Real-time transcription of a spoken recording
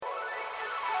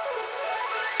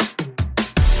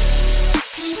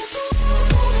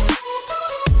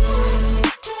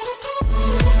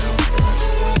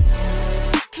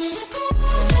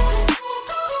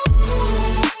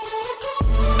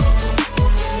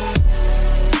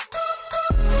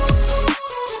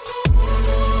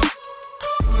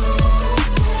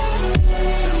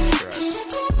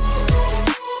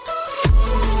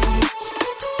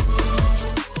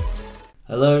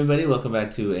welcome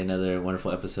back to another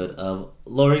wonderful episode of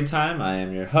Lori Time. I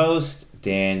am your host,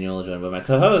 Daniel, joined by my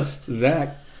co-host,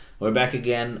 Zach. We're back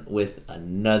again with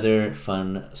another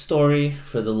fun story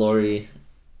for the Lori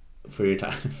for your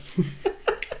time.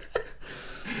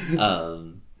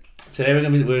 Today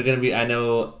we're gonna be. I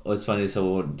know what's funny. So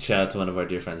we'll shout out to one of our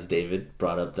dear friends, David,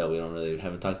 brought up that we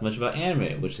haven't talked much about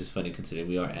anime, which is funny considering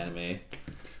we are anime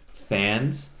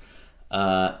fans.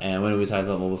 And when we talked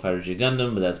about Mobile Fighter G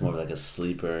Gundam, but that's more of like a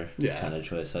sleeper kind of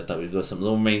choice. So I thought we'd go some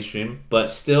little mainstream, but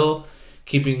still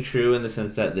keeping true in the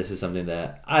sense that this is something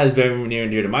that is very near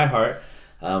and dear to my heart.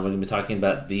 We're going to be talking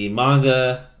about the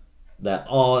manga that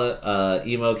all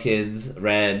emo kids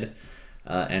read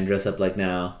and dress up like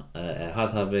now at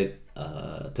Hot Topic,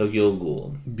 Tokyo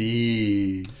Ghoul.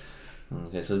 B.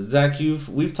 Okay, so Zach,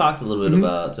 we've talked a little bit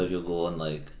about Tokyo Ghoul and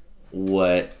like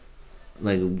what...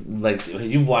 Like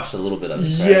you've watched a little bit of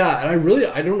it, right? Yeah, and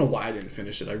I don't know why I didn't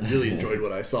finish it. I really enjoyed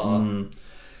what I saw.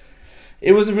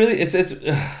 It was really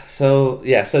so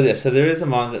there is a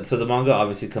manga. So the manga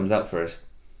obviously comes out first,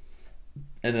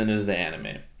 and then there's the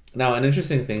anime. Now, an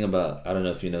interesting thing about, I don't know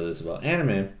if you know this about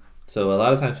anime. So a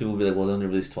lot of times people will be like, well, they only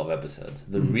release 12 episodes.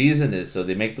 The reason is so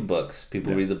they make the books.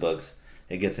 People read the books.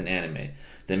 It gets an anime.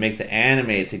 They make the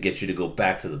anime to get you to go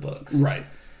back to the books. Right.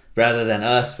 Rather than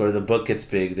us, where the book gets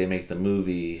big, they make the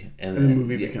movie. And the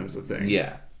movie becomes the thing.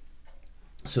 Yeah.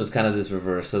 So it's kind of this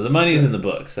reverse. So the money's in the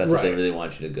books. That's what they really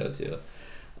want you to go to.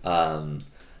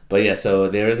 But yeah, so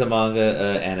there is a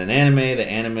manga and an anime. The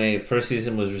anime first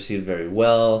season was received very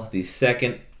well. The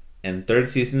second and third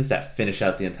seasons that finish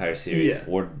out the entire series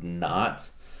were not.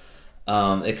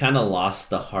 It kind of lost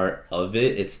the heart of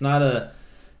it. It's not a...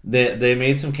 They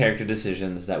made some character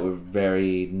decisions that were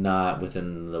very not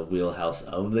within the wheelhouse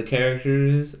of the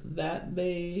characters that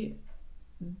they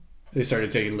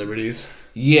started taking liberties.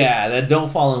 Yeah, that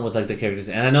don't fall in with like the characters.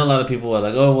 And I know a lot of people are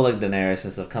like, oh, well, like Daenerys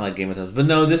and stuff, kind of like Game of Thrones. But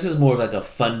no, this is more of like a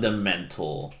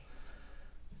fundamental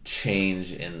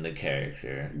change in the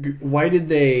character. Why did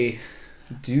they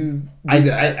do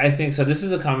that? I think so. This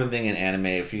is a common thing in anime.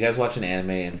 If you guys watch an anime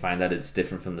and find that it's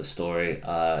different from the story,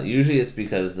 usually it's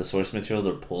because the source material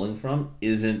they're pulling from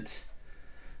isn't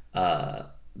done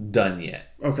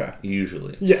yet. Okay.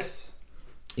 Usually. Yes.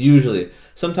 Usually.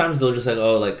 Sometimes they'll just like,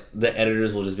 oh, like the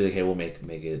editors will just be like, hey, we'll make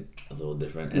it a little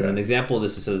different. And an example of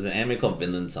this is, so there's an anime called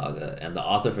Vinland Saga, and the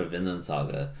author for Vinland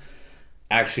Saga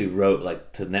actually wrote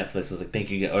like to Netflix, was like,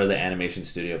 thank you, or the animation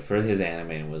studio for his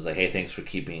anime, and was like, hey, thanks for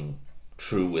keeping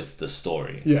true with the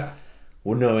story. Yeah.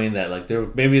 We're knowing that like there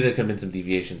could have been some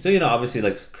deviation. So, obviously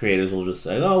like creators will just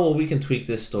like, oh, well, we can tweak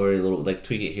this story a little, like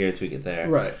tweak it here, tweak it there.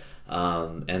 Right.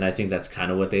 And I think that's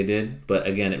kind of what they did. But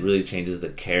again, it really changes the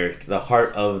character, the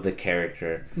heart of the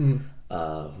character,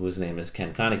 whose name is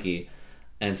Ken Kaneki.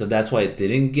 And so that's why it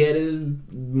didn't get as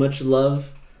much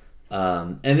love.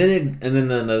 And then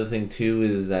another thing too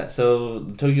is that, so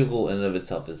Tokyo Ghoul in and of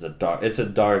itself is a dark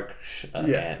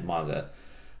manga.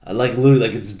 Like literally,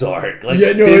 like it's dark. Like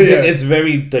it's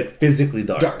very like physically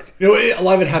dark. A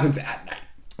lot of it happens at night.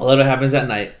 A lot of it happens at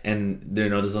night, and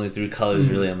there's only 3 colors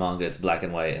really in manga. It's black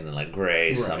and white, and then like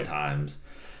gray sometimes.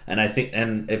 And I think,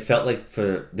 and it felt like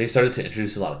they started to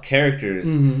introduce a lot of characters,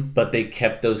 but they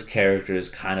kept those characters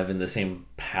kind of in the same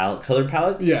color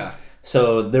palettes. Yeah.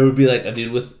 So there would be like a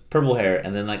dude with purple hair,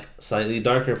 and then like slightly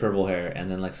darker purple hair,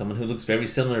 and then like someone who looks very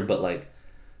similar, but like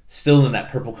still in that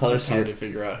purple color. It's hard to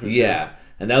figure out who's who.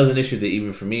 And that was an issue that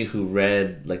even for me, who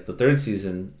read like the 3rd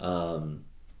season,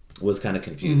 was kind of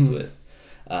confused with.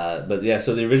 But yeah,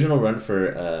 so the original run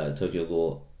for Tokyo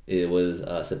Ghoul, it was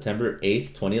September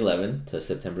 8th, 2011 to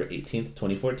September 18th,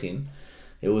 2014.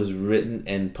 It was written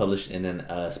and published in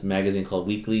a magazine called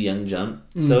Weekly Young Jump.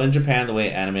 So in Japan, the way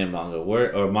anime and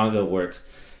manga works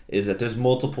is that there's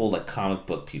multiple like comic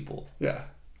book people. Yeah.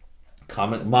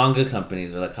 Manga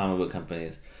companies, or like comic book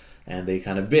companies. And they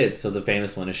kind of bid. So the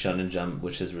famous one is Shonen Jump,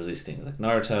 which has released things like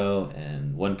Naruto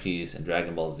and One Piece and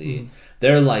Dragon Ball Z.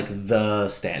 They're like the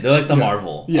They're like the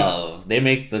Marvel of. They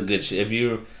make the good shit. If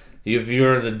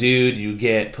you're the dude, you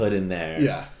get put in there.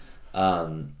 Yeah.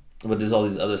 But there's all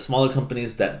these other smaller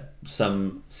companies that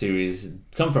some series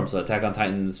come from. So Attack on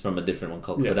Titan's from a different one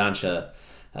called Kodansha.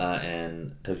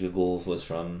 And Tokyo Ghoul was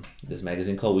from this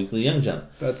magazine called Weekly Young Jump.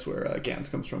 That's where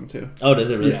Gantz comes from too. Oh, does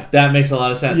it really? Yeah. That makes a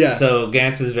lot of sense. Yeah. So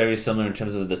Gantz is very similar in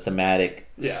terms of the thematic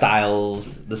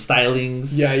styles, the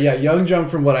stylings. Yeah. Young Jump,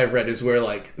 from what I've read, is where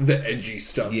like the edgy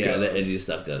stuff goes. Yeah, the edgy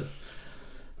stuff goes.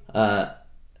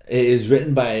 It is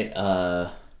written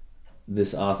by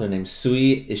this author named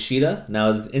Sui Ishida.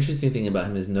 Now, the interesting thing about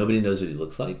him is nobody knows what he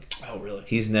looks like. Oh, really?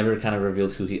 He's never kind of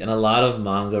revealed who he... And a lot of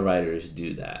manga writers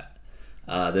do that.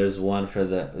 There's one for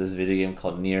this video game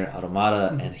called Nier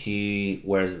Automata, and he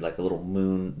wears like a little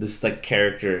moon, this like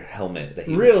character helmet that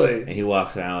Really? and he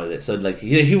walks around with it. So like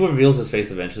he reveals his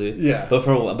face eventually. Yeah. But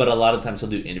a lot of times he'll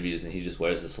do interviews and he just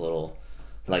wears this little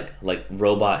like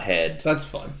robot head. That's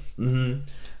fun. Mm-hmm.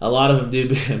 A lot of them do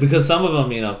because some of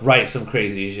them write some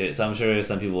crazy shit. So I'm sure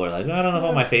some people are like, I don't know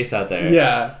about my face out there.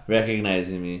 Yeah.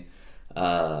 Recognizing me,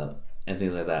 and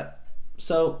things like that.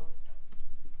 So.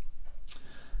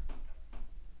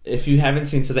 If you haven't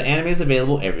seen, so the anime is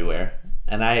available everywhere,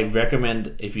 and I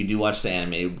recommend if you do watch the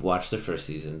anime, watch the first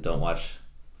season. Don't watch.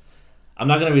 I'm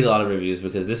not gonna read a lot of reviews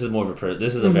because this is more of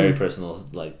this is a very personal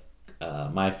one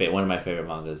of my favorite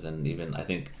mangas, and even I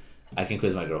think I can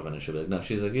quiz my girlfriend and she'll be like, no,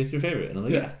 she's like, it's your favorite, and I'm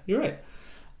like, yeah, you're right.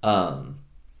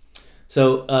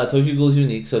 So Tokyo Ghoul is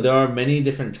unique. So there are many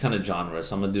different kind of genres.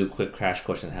 So I'm gonna do a quick crash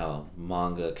course on how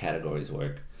manga categories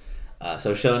work.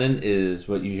 So shonen is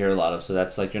what you hear a lot of. So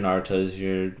that's like your Naruto's,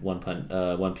 your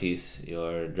One Piece,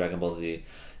 your Dragon Ball Z,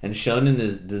 and shonen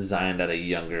is designed at a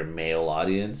younger male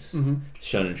audience. Mm-hmm.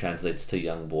 Shonen translates to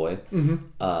young boy,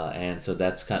 and so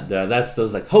that's that's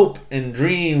those like hope and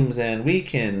dreams and we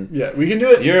can do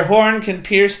it. Your horn can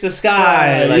pierce the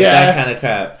sky, that kind of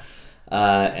crap.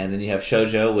 And then you have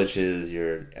shoujo, which is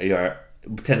your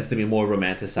tends to be more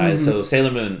romanticized. Mm-hmm. So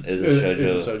Sailor Moon is a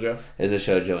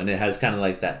shoujo, and it has kind of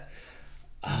like that.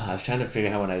 I was trying to figure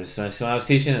out when I was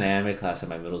teaching an anime class at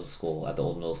my middle school, at the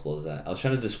old middle school, I was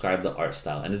trying to describe the art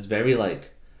style, and it's very like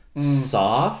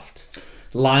soft.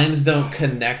 Lines don't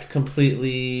connect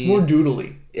completely. It's more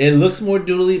doodly. It looks more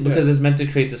doodly because it's meant to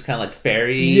create this kind of like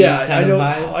fairy. Kind I know. Of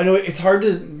vibe. I know. It's hard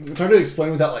to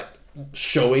explain without like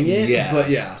showing it. Yeah,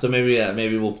 but yeah. So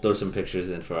maybe we'll throw some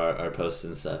pictures in for our posts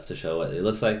and stuff to show what it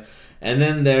looks like. And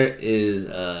then there is,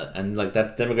 and like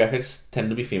that demographics tend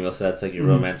to be female, so that's like your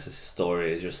romance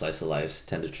stories, your slice of lives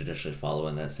tend to traditionally follow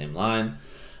in that same line.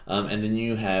 And then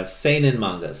you have seinen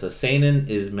manga. So seinen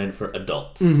is meant for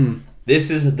adults. Mm-hmm. This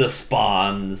is the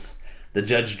Spawns, the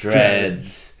Judge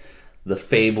Dredds, the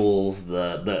Fables,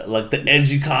 the like the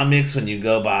edgy comics when you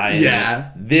go by.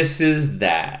 This is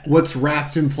that. What's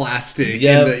wrapped in plastic.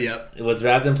 Yep. What's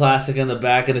wrapped in plastic in the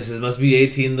back, and it says must be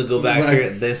 18 to go back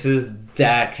here. This is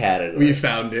that category. We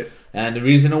found it. And the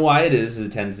reason why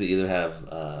it tends to either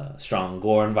have strong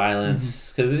gore and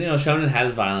violence, because shonen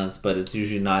has violence, but it's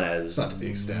usually not to the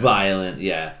extent violent.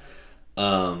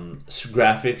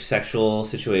 Graphic sexual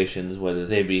situations, whether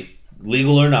they be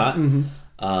legal or not,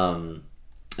 and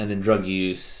then drug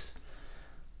use,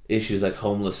 issues like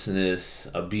homelessness,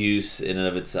 abuse in and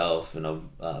of itself,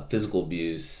 physical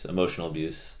abuse, emotional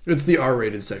abuse. It's the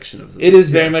R-rated section of the. It is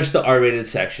very much the R-rated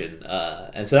section,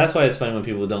 and so that's why it's funny when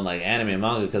people don't like anime and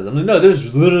manga, because I'm like, no,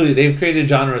 there's literally they've created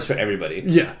genres for everybody.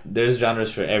 Yeah, there's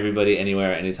genres for everybody,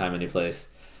 anywhere, anytime, any place,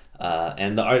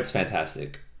 and the art's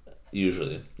fantastic.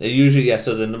 Usually.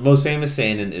 So the most famous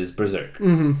seinen is Berserk.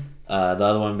 Mm-hmm. The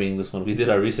other one being this one we did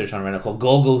our research on right now called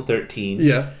Golgo 13.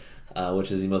 Yeah.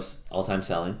 Which is the most all-time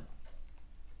selling.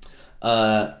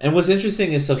 And what's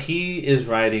interesting is, so he is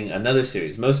writing another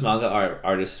series. Most manga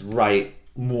artists write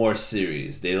more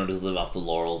series. They don't just live off the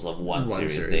laurels of one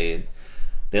series.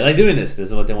 They like doing this. This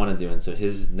is what they want to do. And so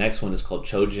his next one is called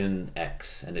Chojin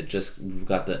X, and it just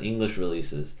got the English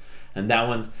releases. And that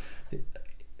one,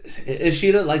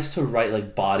 Ishida likes to write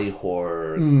like body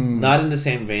horror, not in the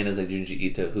same vein as like Junji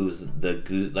Ito, who's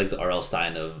the R.L.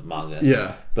 Stein of manga.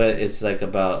 Yeah, but it's like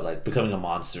about like becoming a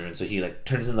monster, and so he like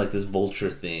turns into like this vulture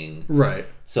thing. Right.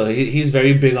 So he's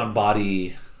very big on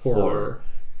body horror.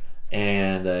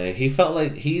 And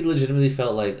he legitimately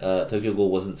felt like Tokyo Ghoul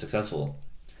wasn't successful.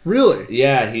 Really?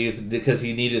 Yeah, because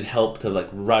he needed help to like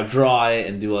draw it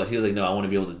and do. He was like, no, I want to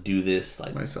be able to do this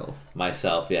like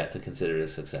myself. Yeah, to consider it a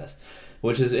success.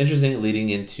 Which is interesting,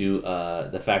 leading into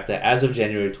the fact that as of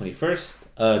January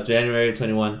 21st, January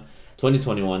 21,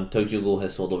 2021, Tokyo Ghoul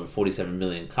has sold over 47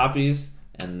 million copies,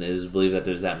 and it is believed that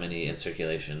there's that many in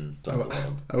circulation throughout the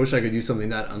world. I wish I could do something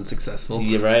that unsuccessful.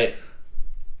 Yeah, right?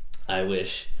 I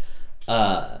wish.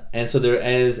 And so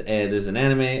there's an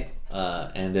anime,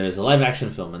 and there's a live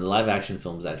action film, and the live action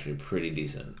film is actually pretty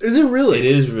decent. Is it really? It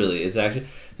is really.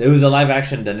 It was a live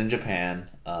action done in Japan,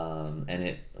 and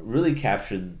it really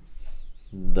captured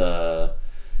but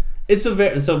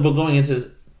going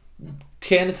into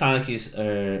Ken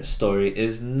Kaneki's story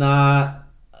is not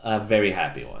a very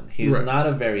happy one. He's not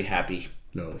a very happy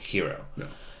hero. No.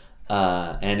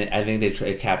 And I think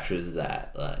it captures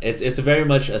that. It's very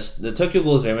much the Tokyo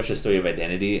Ghoul is very much a story of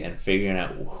identity and figuring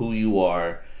out who you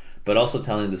are, but also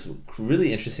telling this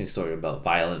really interesting story about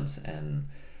violence and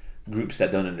groups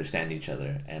that don't understand each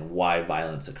other and why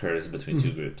violence occurs between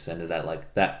two groups, and that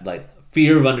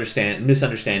fear of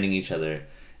misunderstanding each other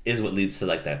is what leads to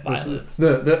like that violence.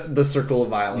 The circle of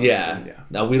violence. Yeah.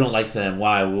 Now we don't like them.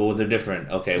 Why? Well, they're different.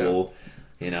 Okay. Yeah. Well,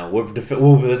 you know, well,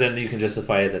 then you can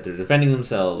justify it that they're defending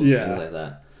themselves. Yeah. Things like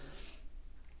that.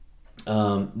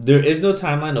 There is no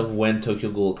timeline of when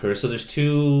Tokyo Ghoul occurs. So there's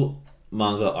 2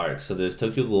 manga arcs. So there's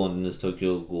Tokyo Ghoul and there's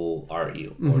Tokyo Ghoul RE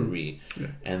or Re,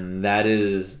 and that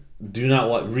is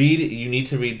you need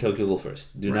to read Tokyo Ghoul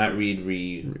first. Do not read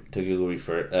Tokyo Ghoul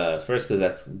first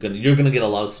because you're gonna get a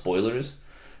lot of spoilers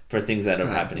for things that are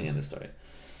happening in the story.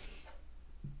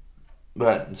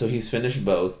 But so he's finished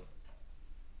both,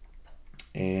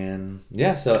 and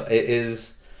yeah, so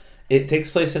it takes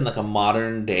place in like a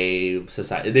modern day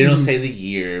society. They don't say the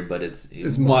year, but it's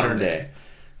modern day.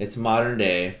 It's modern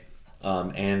day.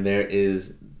 And there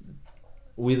is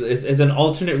it's an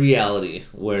alternate reality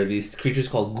where these creatures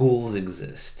called ghouls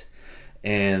exist,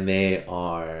 and they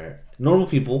are normal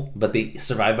people, but they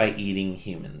survive by eating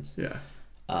humans. Yeah.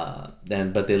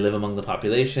 But they live among the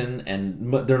population,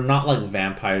 and they're not like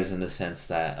vampires in the sense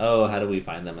that how do we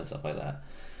find them and stuff like that.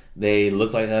 They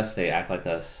look like us, they act like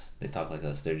us, they talk like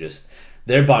us. They're just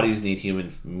their bodies need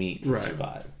human meat to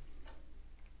survive,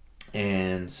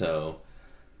 and so.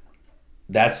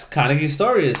 That's Kaneki's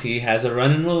story. Is he has a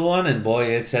run-in with one, and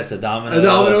boy, it sets a domino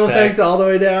effect all the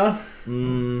way down.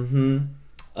 Mm-hmm.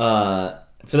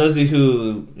 For those of you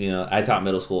who I taught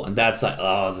middle school, and that's like,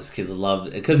 this kid's love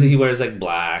it because he wears like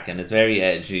black, and it's very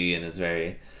edgy, and it's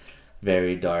very,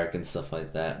 very dark and stuff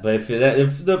like that. But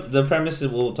if the premise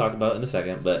we'll talk about in a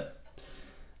second, but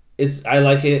I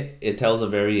like it. It tells a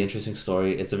very interesting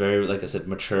story. It's a very, like I said,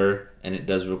 mature, and it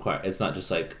does require. It's not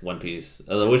just like One Piece,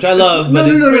 which I love, but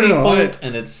it's pretty punk,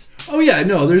 and it's. Oh yeah,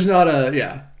 no, there's not a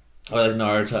yeah. Or like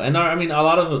Naruto, and I mean a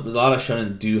lot of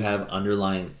shonen do have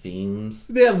underlying themes.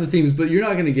 They have the themes, but you're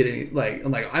not going to get any like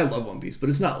I love One Piece, but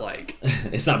it's not like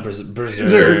it's not Berserk.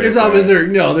 It's not Berserk.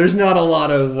 No, there's not a lot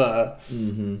of.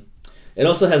 Mm-hmm. It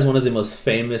also has one of the most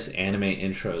famous anime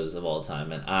intros of all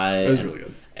time, and it was really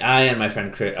good. I and our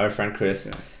friend Chris,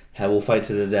 will fight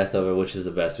to the death over which is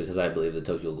the best because I believe the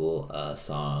Tokyo Ghoul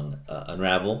song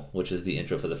 "Unravel," which is the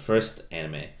intro for the first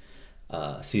anime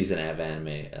season of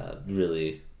anime,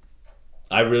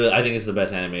 I think it's the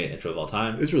best anime intro of all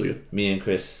time. It's really good. Me and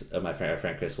Chris, our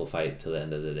friend Chris, will fight till the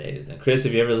end of the days. And Chris,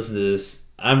 if you ever listen to this,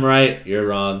 I'm right, you're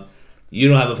wrong. You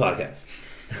don't have a podcast.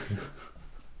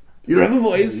 You don't have a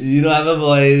voice. You don't have a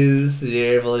voice.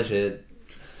 You're full of shit.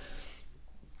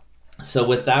 So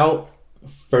without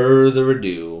further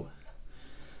ado,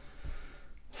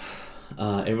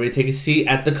 everybody take a seat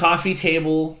at the coffee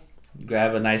table.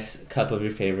 Grab a nice cup of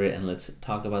your favorite, and let's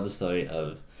talk about the story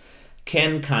of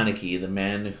Ken Kaneki, the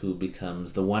man who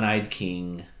becomes the one-eyed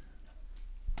king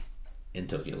in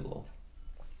Tokyo Ghoul.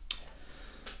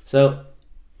 So,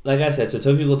 like I said,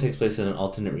 Tokyo Ghoul takes place in an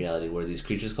alternate reality where these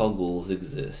creatures called ghouls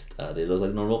exist. They look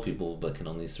like normal people, but can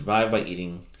only survive by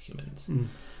eating humans.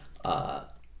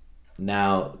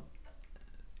 Now,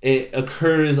 it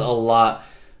occurs a lot.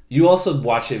 You also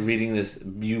watch it reading this,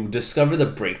 you discover the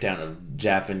breakdown of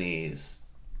Japanese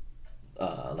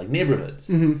like neighborhoods.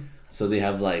 Mm-hmm. So they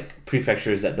have like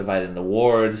prefectures that divide into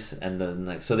wards, and then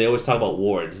like so they always talk about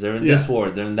wards. They're in this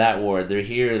ward, they're in that ward, they're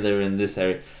here, they're in this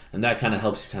area, and that kind of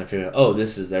helps you kind of figure out,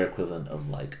 this is their equivalent of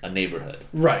like a neighborhood.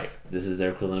 Right. This is their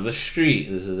equivalent of a street.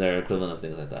 This is their equivalent of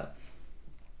things like that.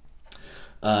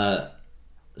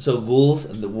 So ghouls.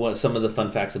 Some of the fun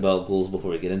facts about ghouls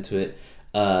before we get into it.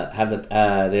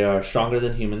 They are stronger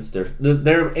than humans.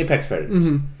 They're apex predators.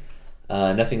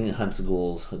 Mm-hmm. Nothing hunts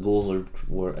ghouls. Ghouls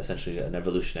were essentially an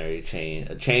evolutionary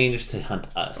change to hunt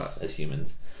us as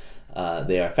humans.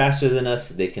 They are faster than us.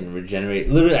 They can regenerate.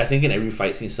 Literally, I think in every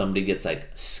fight scene, somebody gets like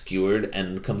skewered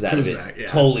and comes out of it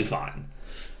totally fine.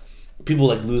 People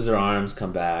like lose their arms,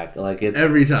 come back. Like it's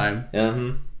every time.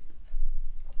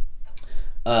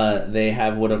 They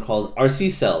have what are called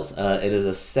RC cells. It is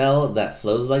a cell that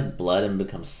flows like blood and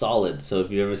becomes solid. So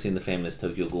if you've ever seen the famous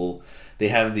Tokyo Ghoul, they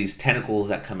have these tentacles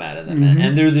that come out of them. Mm-hmm.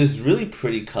 And they're this really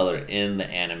pretty color in the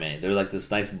anime. They're like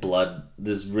this nice blood,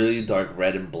 this really dark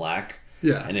red and black.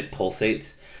 Yeah. And it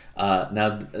pulsates.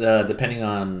 Now, depending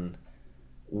on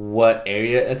what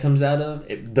area it comes out of,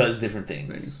 it does different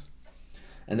things.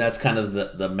 And that's kind of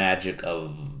the magic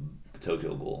of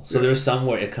Tokyo Ghoul. So there's some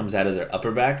where it comes out of their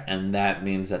upper back, and that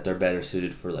means that they're better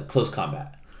suited for like close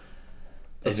combat.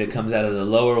 If it comes out of the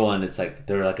lower one, it's like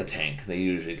they're like a tank. They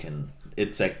usually can.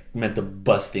 It's like meant to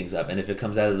bust things up. And if it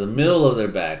comes out of the middle of their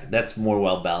back, that's more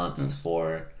well balanced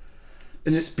for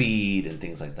speed and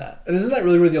things like that. And isn't that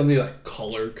really where the only like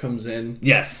color comes in?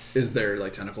 Yes. Is their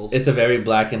like tentacles? It's a very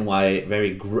black and white,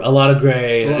 a lot of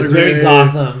gray. It's gray. very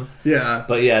Gotham. Yeah.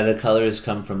 But yeah, the colors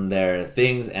come from their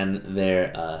things and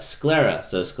their sclera.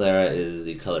 So sclera is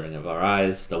the coloring of our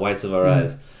eyes, the whites of our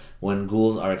eyes. When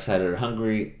ghouls are excited or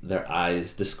hungry,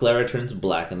 the sclera turns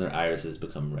black and their irises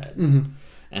become red.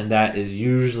 And that is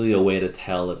usually a way to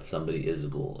tell if somebody is a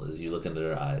ghoul, is you look into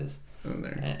their eyes.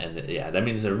 And yeah, that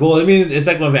means they're... Well, I mean, it's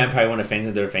like when a vampire,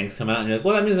 when their fangs come out, and you're like,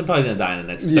 well, that means I'm probably going to die in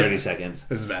the next 30 seconds.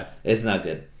 This is bad. It's not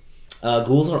good.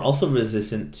 Ghouls are also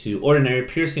resistant to ordinary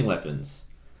piercing weapons.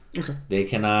 Okay. They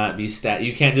cannot be stabbed.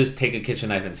 You can't just take a kitchen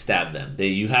knife and stab them.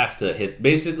 You have to hit...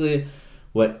 Basically...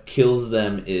 What kills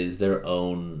them is their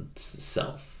own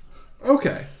self.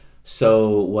 Okay.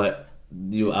 So what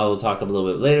I will talk a little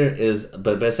bit later is,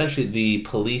 but essentially the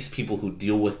police people who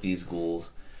deal with these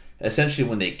ghouls, essentially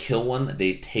when they kill one,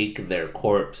 they take their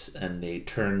corpse and they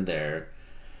turn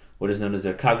what is known as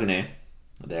their kagune,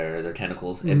 their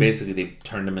tentacles, and basically they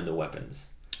turn them into weapons.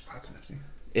 That's nifty.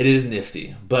 It is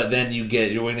nifty, but then you're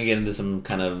going to get into some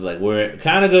kind of like where it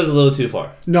kind of goes a little too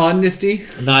far. Non-nifty?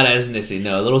 Not as nifty,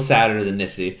 no, a little sadder than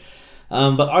nifty.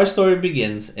 But our story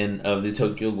begins of the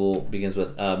Tokyo Ghoul begins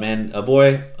with a man.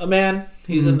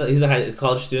 He's a high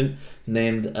college student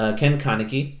named Ken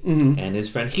Kaneki and his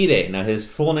friend Hide. Now his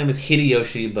full name is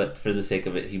Hideyoshi, but for the sake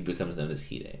of it, he becomes known as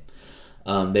Hide.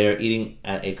 They're eating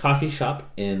at a coffee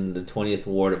shop in the 20th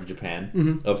ward of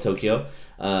Japan, of Tokyo,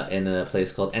 in a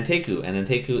place called Anteku. And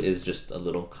Anteku is just a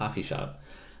little coffee shop.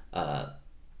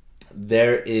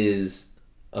 There is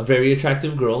a very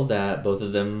attractive girl that both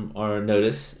of them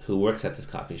notice who works at this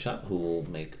coffee shop, who will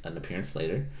make an appearance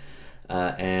later.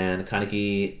 And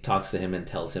Kaneki talks to him and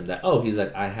tells him that, he's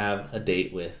like, I have a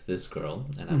date with this girl,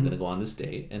 and I'm going to go on this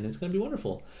date, and it's going to be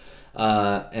wonderful.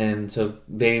 And so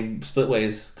they split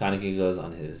ways. Kaneki goes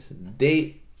on his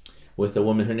date with a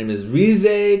woman. Her name is Rize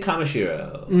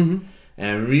Kamashiro.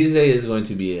 And Rize is going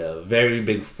to be a very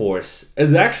big force.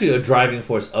 It's actually a driving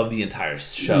force of the entire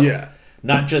show. Yeah.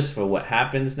 Not just for what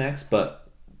happens next, but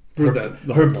for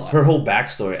her whole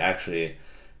backstory actually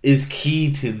is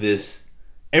key to this,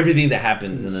 everything that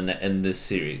happens in this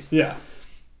series. Yeah.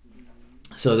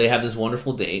 So they have this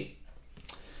wonderful date,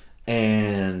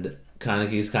 and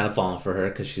Kaneki's kind of falling for her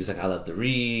because she's like, I love to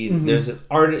read. There's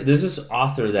this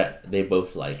author that they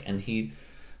both like, and they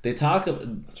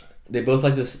both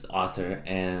like this author,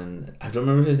 and I don't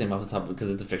remember his name off the top because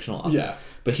it's a fictional author. Yeah.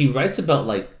 But he writes about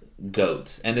like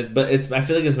goats, and I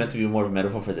feel like it's meant to be more of a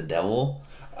metaphor for the devil.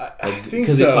 I think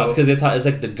so, because it's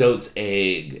like the goat's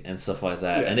egg and stuff like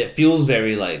that, and it feels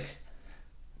very like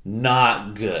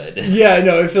not good. Yeah,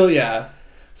 no, I feel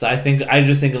So I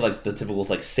just think of like the typical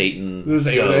like Satan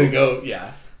goat,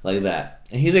 yeah, like that.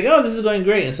 And he's like, oh, this is going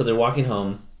great. And so they're walking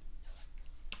home,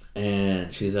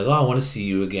 and she's like, oh, I want to see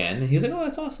you again. And he's like, oh,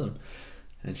 that's awesome.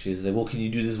 And she's like, well, can you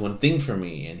do this one thing for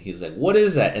me? And he's like, what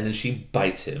is that? And then she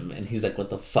bites him, and he's like, what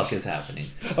the fuck is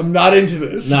happening? I'm not into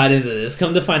this. Not into this.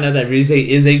 Come to find out that Rize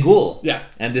is a ghoul. Yeah.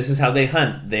 And this is how they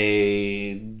hunt.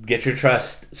 They get your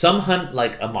trust. Some hunt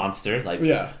like a monster, like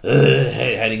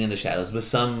hiding in the shadows. But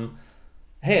some,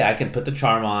 hey, I can put the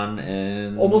charm on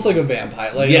and... Almost like a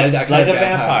vampire. Like a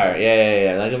vampire.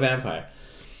 Yeah, like a vampire.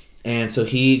 And so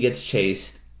he gets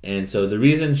chased. And so the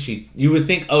reason you would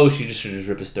think, she just should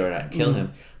rip his throat out and kill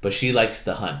him, but she likes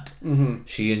the hunt.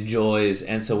 She enjoys,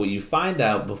 and so what you find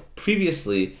out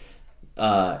previously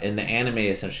in the anime,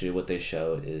 essentially what they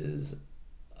show is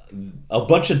a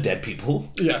bunch of dead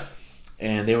people. Yeah,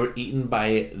 and they were eaten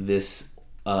by this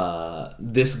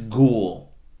ghoul,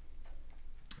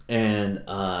 and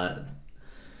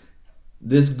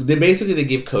they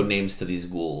give code names to these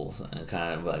ghouls and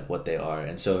kind of like what they are.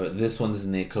 And so this one's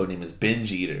code name is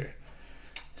Binge Eater.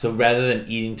 So rather than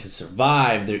eating to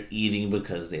survive, they're eating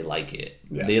because they like it.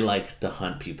 Yeah. They like to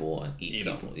hunt people and eat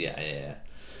people. Them. Yeah.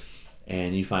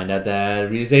 And you find out that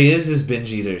Rize is this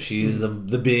Binge Eater. She's the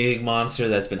big monster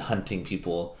that's been hunting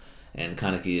people, and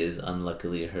Kaneki is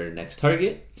unluckily her next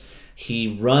target.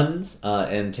 He runs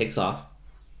and takes off.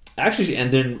 Actually,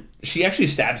 and then she actually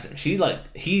stabs him.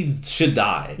 He should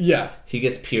die. Yeah. He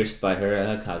gets pierced by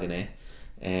her Kagune,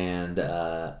 and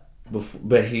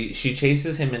she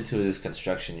chases him into this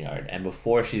construction yard, and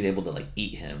before she's able to like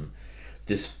eat him,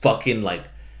 this fucking like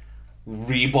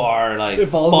rebar like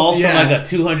falls from like a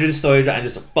 200-story and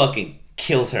just fucking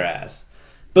kills her ass.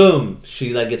 Boom!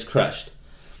 She like gets crushed.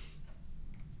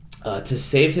 To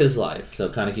save his life, so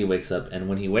Kaneki wakes up, and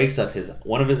when he wakes up,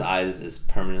 one of his eyes is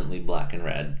permanently black and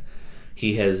red.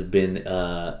 He has been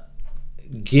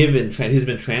he's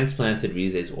been transplanted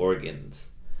Rize's organs,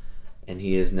 and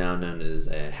he is now known as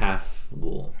a half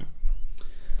ghoul.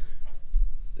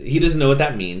 he doesn't know what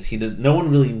that means. No one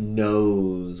really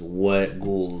knows what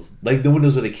ghouls, like, no one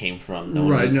knows where they came from. No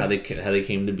one knows how they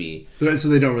came to be. So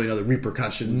they don't really know the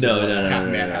repercussions. No,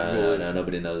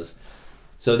 nobody knows.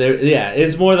 So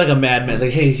it's more like a madman.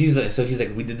 Like, hey, he's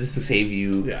like, we did this to save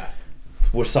you. Yeah.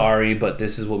 We're sorry, but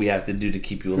this is what we have to do to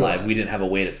keep you alive. We didn't have a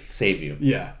way to save you.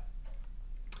 Yeah.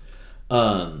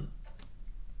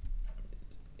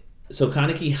 So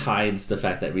Kaneki hides the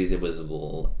fact that Rize was a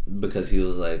ghoul because he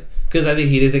was like, because I think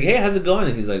he's like, hey, how's it going?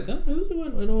 And he's like, oh, it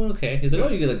went okay. He's like, oh,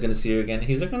 you're gonna see her again?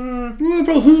 He's like,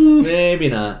 maybe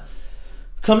not.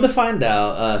 Come to find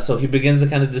out, so he begins to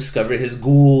kind of discover his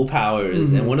ghoul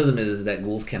powers, and one of them is that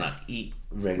ghouls cannot eat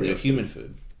regular human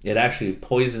food. It actually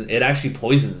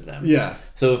poisons them. Yeah.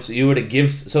 So if you were to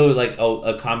give, like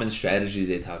a common strategy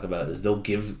they talk about is they'll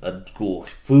give a ghoul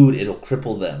food, it'll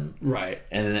cripple them. Right.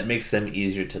 And then it makes them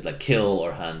easier to like kill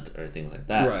or hunt or things like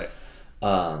that. Right.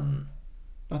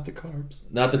 Not the carbs.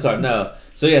 Not the carb. No.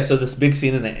 So yeah. So this big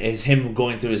scene in it is him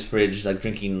going through his fridge, like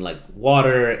drinking like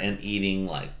water and eating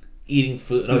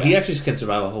food. No, he actually can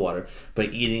survive off of water,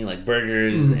 but eating like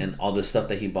burgers and all this stuff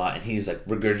that he bought, and he's like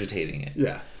regurgitating it.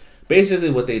 Yeah. Basically,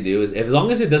 what they do is, as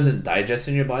long as it doesn't digest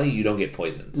in your body, you don't get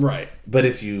poisoned. Right. But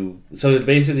if you, so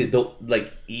basically, they'll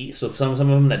like eat. So some of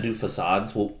them that do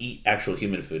facades will eat actual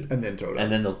human food and then throw it up.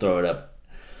 And then they'll throw it up.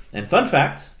 And fun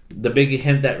fact: the big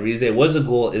hint that Rize was a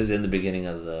ghoul is in the beginning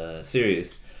of the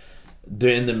series.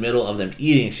 During the middle of them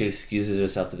eating, she excuses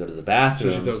herself to go to the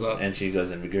bathroom, so she throws up, and she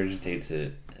goes and regurgitates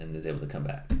it, and is able to come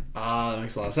back. Ah, that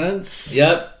makes a lot of sense.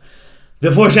 Yep.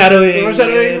 The foreshadowing.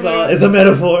 It's a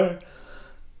metaphor.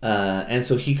 And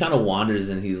so he kind of wanders,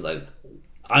 and he's like,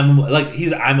 I'm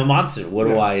a monster. What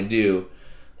do I do?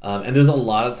 And there's a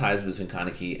lot of ties between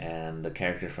Kaneki and the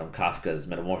character from Kafka's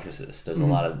Metamorphosis. There's a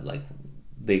lot of like,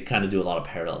 they kind of do a lot of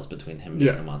parallels between him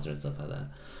being a monster and stuff like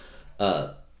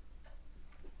that.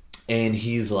 And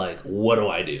he's like, what do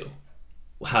I do?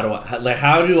 How do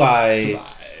I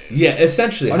survive? Yeah,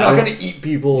 essentially. I'm not gonna eat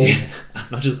people. Yeah, I'm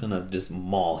not just gonna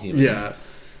maul humans.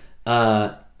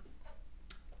 Yeah.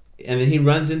 And then he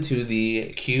runs into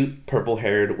the cute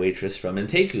purple-haired waitress from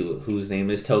Inteku, whose name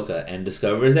is Toka, and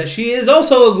discovers that she is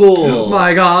also a ghoul. Oh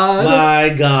my god. My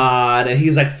god. And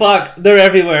he's like, fuck, they're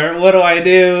everywhere. What do I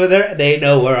do? They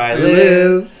know where I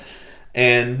live.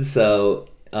 And so,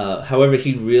 however,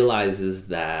 he realizes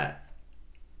that...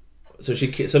 So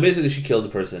basically she kills a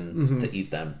person to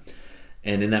eat them.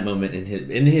 And in that moment,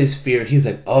 in his fear, he's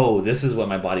like, "Oh, this is what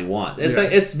my body wants." It's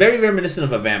like, it's very reminiscent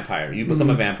of a vampire. You become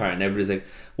a vampire, and everybody's like,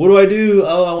 "What do I do?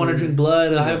 Oh, I want to drink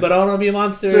blood, but I don't want to be a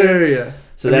monster." Sure, yeah.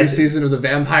 So every season of the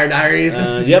Vampire Diaries.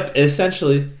 Yep,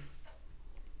 essentially.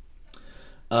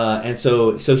 And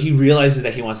so he realizes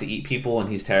that he wants to eat people, and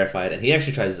he's terrified, and he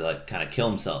actually tries to like kind of kill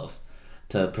himself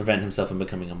to prevent himself from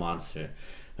becoming a monster.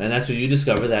 And that's where you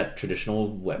discover that traditional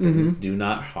weapons do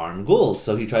not harm ghouls.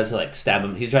 So he tries to like stab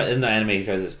him. In the anime,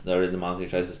 or in the manga, he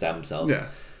tries to stab himself. Yeah.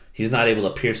 He's not able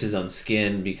to pierce his own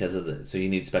skin because of so you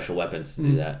need special weapons to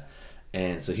do that.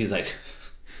 And so he's like,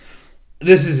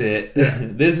 this is it.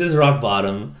 This is rock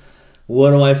bottom. What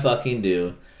do I fucking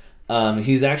do?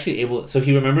 He's actually able, so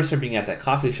he remembers her being at that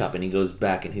coffee shop, and he goes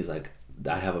back and he's like,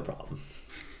 I have a problem.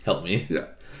 Help me. Yeah.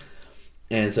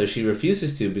 And so she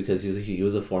refuses to because he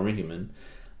was a former human.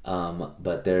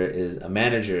 But there is a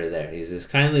manager there. He's this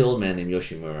kindly old man named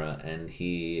Yoshimura, and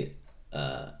he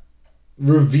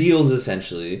reveals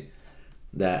essentially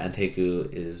that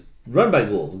Anteku is run by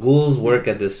ghouls. Ghouls work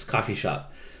at this coffee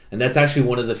shop, and that's actually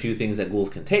one of the few things that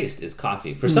ghouls can taste is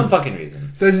coffee for some fucking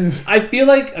reason. I feel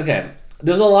like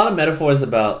there's a lot of metaphors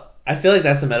about. I feel like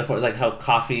that's a metaphor, like how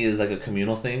coffee is like a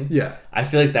communal thing. Yeah. I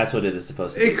feel like that's what it is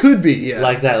supposed to be. It could be, yeah.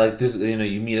 Like that, like this,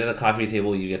 you meet at a coffee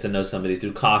table, you get to know somebody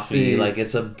through coffee. Like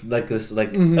it's a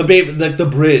baby, like the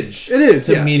bridge. It is,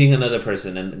 to meeting another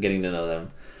person and getting to know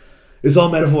them. It's all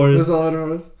metaphors.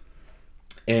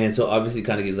 And so obviously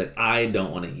Kaneki's like, I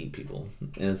don't want to eat people.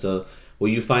 And so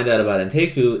what you find out about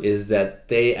Anteku is that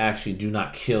they actually do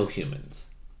not kill humans.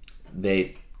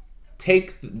 They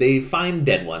find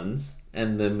dead ones,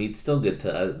 and the meat's still good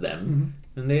to them,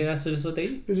 and that's just what they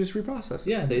eat. They just reprocess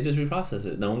it. Yeah, they just reprocess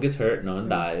it. No one gets hurt, no one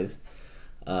dies.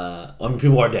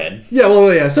 People are dead. Yeah,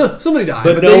 well, yeah, so somebody died,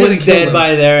 but no one's dead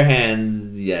by their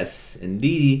hands. Yes,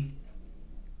 indeed.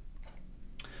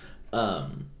 But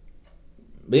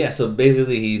yeah, so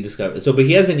basically he discovered... but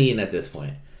he hasn't eaten at this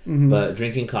point, but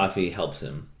drinking coffee helps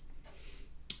him.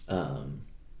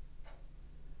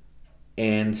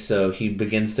 And so he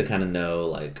begins to kind of know,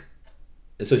 like...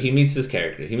 So he meets this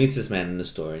character. He meets this man in the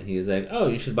store, and he's like, "Oh,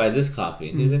 you should buy this coffee."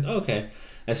 And he's like, oh, "Okay."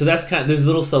 And so that's there's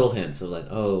little subtle hints of like,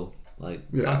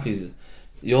 coffee's.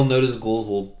 You'll notice ghouls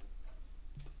will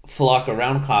flock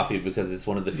around coffee because it's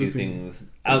one of the few things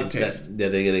out that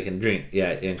they can drink,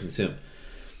 and consume.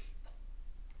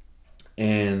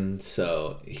 And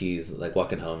so he's like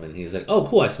walking home and he's like, oh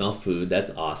cool, I smell food, that's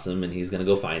awesome, and he's gonna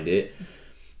go find it,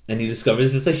 and he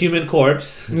discovers it's a human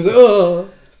corpse. He's like,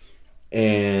 oh.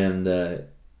 And so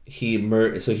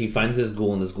he finds this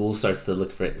ghoul, and this ghoul starts to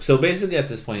look for it. So basically at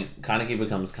this point Kaneki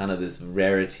becomes kind of this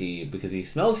rarity because he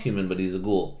smells human but he's a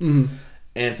ghoul.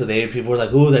 And so people were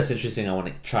like, oh, that's interesting, I want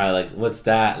to try, like, what's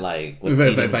that like,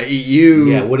 if I eat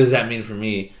you, what does that mean for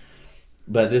me?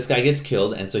 But this guy gets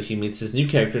killed, and so he meets this new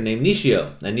character named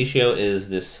Nishio. And Nishio is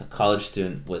this college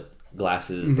student with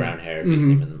glasses, brown hair, if you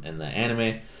see him in the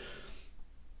anime.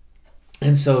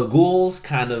 And so ghouls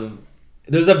kind of...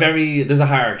 There's a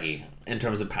hierarchy in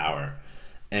terms of power.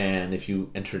 And if you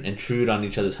intrude on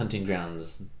each other's hunting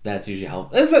grounds, that's usually how...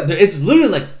 It's literally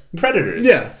like predators.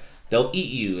 Yeah. They'll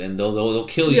eat you, and they'll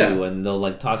kill you, and they'll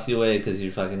like toss you away because you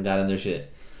fucking got in their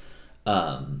shit.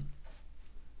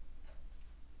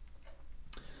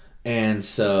 And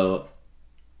so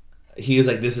he was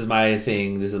like, this is my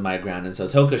thing, this is my ground. And so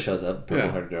Toka shows up,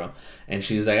 purple-haired girl, and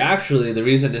she's like, actually, the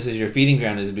reason this is your feeding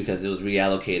ground is because it was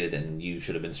reallocated and you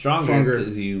should have been stronger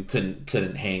because you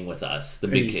couldn't hang with us, the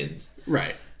big kids.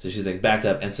 Right. So she's like, back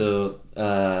up. And so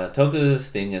Toka's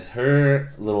thing is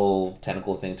her little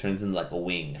tentacle thing turns into like a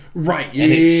wing. Right,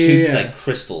 and it shoots like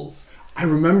crystals. I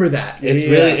remember that.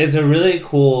 It's a really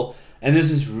cool... And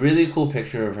there's this really cool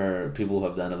picture of her, people who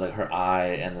have done, of like her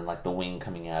eye and then like the wing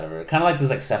coming out of her. Kind of like this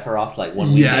like Sephiroth, like one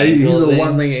wing. Yeah, he's a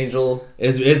one-wing angel.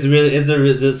 It's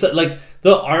like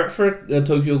the art for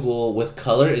Tokyo Ghoul with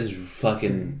color is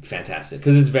fucking fantastic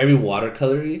because it's very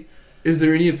watercolory. Is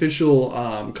there any official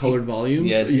colored volumes?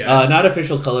 Yes. Not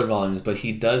official colored volumes, but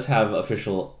he does have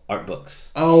official art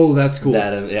books. Oh, that's cool.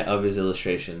 That of his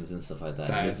illustrations and stuff like that.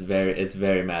 It's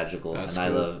very magical, and cool. I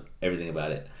love everything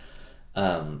about it.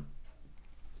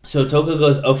 So Toka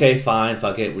goes, okay, fine,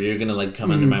 fuck it. You're gonna like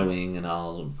come under my wing, and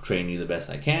I'll train you the best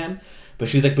I can. But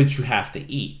she's like, but you have to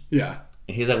eat. Yeah.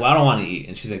 And he's like, well, I don't want to eat.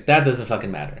 And she's like, that doesn't fucking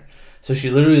matter. So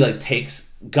she literally like takes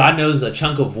God knows a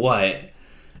chunk of what,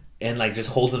 and like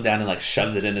just holds him down and like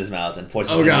shoves it in his mouth and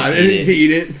forces him to eat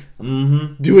it.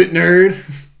 Mm-hmm. Do it, nerd.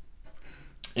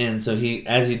 And so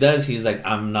as he does, he's like,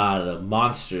 I'm not a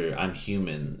monster, I'm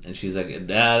human. And she's like,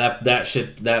 that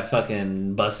ship, that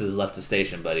fucking bus has left the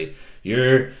station, buddy.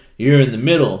 You're in the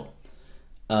middle.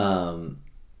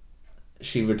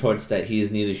 She retorts that he is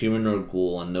neither human nor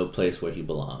ghoul and no place where he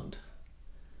belonged.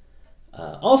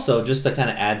 Also, just to kind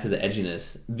of add to the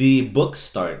edginess, the book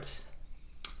starts.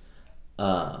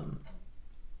 The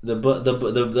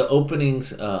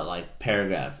opening's like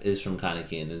paragraph is from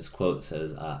Kaneki, and his quote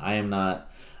says,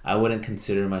 I wouldn't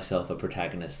consider myself a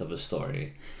protagonist of a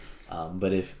story.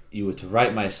 But if you were to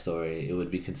write my story, it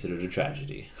would be considered a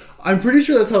tragedy. I'm pretty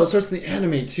sure that's how it starts in the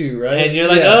anime too, right? And you're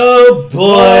like, oh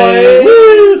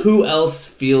boy, who else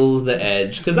feels the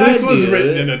edge? Because this was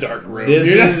written in a dark room. This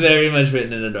is very much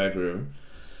written in a dark room.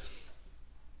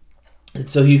 And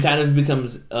so he kind of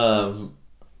becomes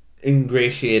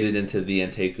ingratiated into the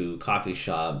Anteku coffee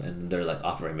shop, and they're like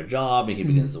offering him a job, and he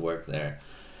begins to work there.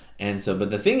 And so, but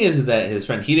the thing is that his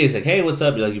friend Hide's like, hey, what's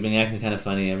up? You're like, you've been acting kind of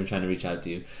funny. I've been trying to reach out to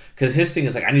you. Because his thing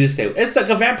is like, I need to stay. It's like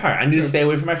a vampire. I need to stay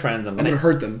away from my friends. I'm gonna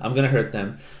hurt them. I'm gonna hurt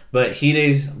them. But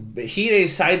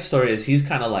Hide's side story is he's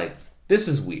kind of like, this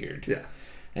is weird. Yeah.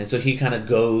 And so he kind of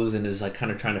goes and is like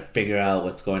kind of trying to figure out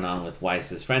what's going on with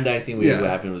Weiss's friend acting weird,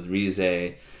 what happened with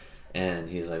Rize. And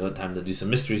he's like, oh, time to do some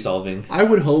mystery solving. I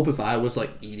would hope if I was like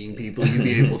eating people, you'd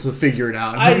be able to figure it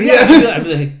out. I'd be like,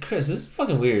 hey, Chris, this is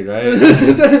fucking weird, right?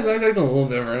 That's acting a little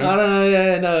different. I don't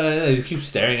know, no. You keep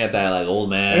staring at that like old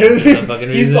man for some fucking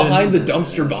reason. He's behind the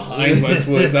dumpster behind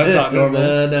Westwood. That's not normal.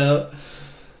 No.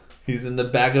 He's in the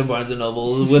back of Barnes &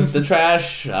 Noble with the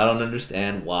trash. I don't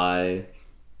understand why.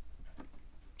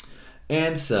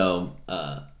 And so,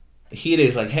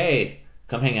 Hide's like, hey,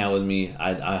 come hang out with me.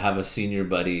 I have a senior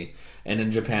buddy. And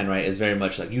in Japan, right, it's very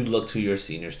much like you look to your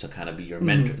seniors to kind of be your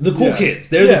mentor. The cool kids.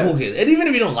 They're the cool kids. And even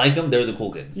if you don't like them, they're the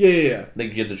cool kids. Yeah.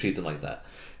 Like, you have to treat them like that.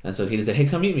 And so he said, hey,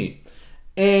 come meet me.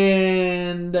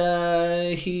 And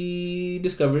he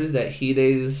discovers that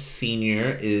Hide's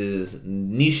senior is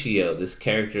Nishio, this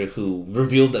character who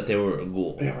revealed that they were a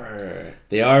ghoul.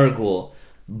 They are a ghoul.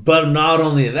 But not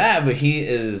only that, but he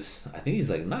is, I think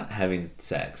he's like not having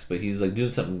sex, but he's like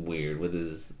doing something weird with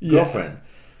his girlfriend.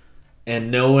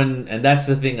 And no one, and that's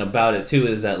the thing about it too,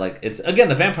 is that like, it's again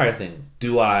the vampire thing.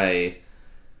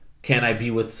 Can I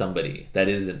be with somebody that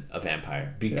isn't a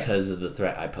vampire because of the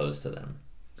threat I pose to them?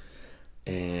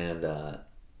 And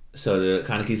so the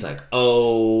Kaneki's like,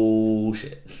 oh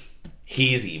shit.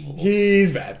 He's evil.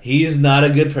 He's bad. He's not a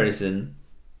good person.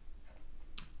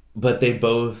 But they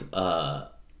both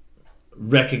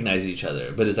recognize each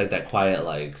other. But it's like that quiet,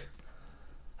 like,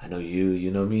 I know you,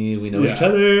 you know me, we know each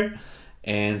other.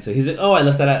 And so he's like, oh, I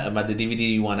left that at the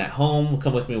DVD you want at home.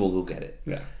 Come with me, we'll go get it.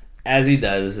 Yeah. As he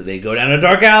does, they go down a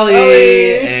dark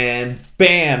alley and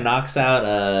bam, knocks out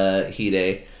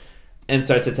Hide and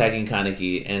starts attacking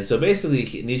Kaneki. And so basically,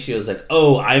 Nishio's like,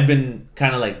 oh, I've been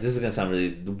kind of like, this is going to sound really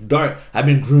dark. I've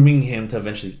been grooming him to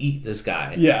eventually eat this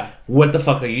guy. Yeah. What the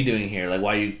fuck are you doing here? Like,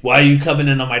 why are you coming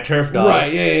in on my turf, dog?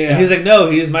 Right, yeah. And he's like,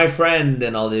 no, he's my friend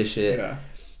and all this shit. Yeah.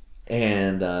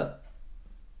 And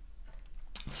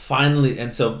finally,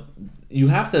 and so you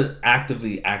have to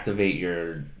actively activate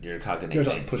your cognate, your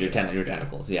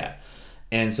tentacles, yeah.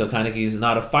 And so Kaneki's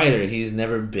not a fighter. He's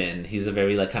never been. He's a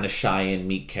very like kind of shy and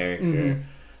meek character. Mm-hmm.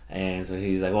 And so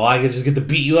he's like, well, I could just get to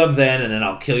beat you up then, and then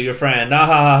I'll kill your friend. Ah,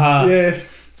 ha, ha, ha. Yeah.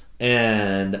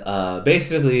 And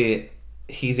basically,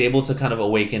 he's able to kind of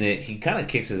awaken it. He kind of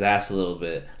kicks his ass a little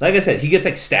bit. Like I said, he gets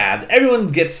like stabbed. Everyone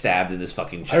gets stabbed in this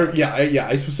fucking show.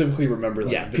 I specifically remember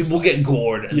that. People get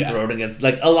gored and thrown against.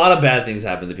 Like a lot of bad things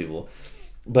happen to people.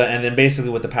 And then basically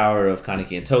with the power of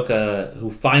Kaneki and Toka, who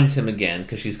finds him again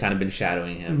because she's kind of been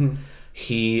shadowing him,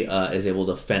 he is able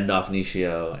to fend off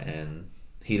Nishio, and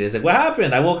he's like, "What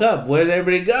happened? I woke up. Where did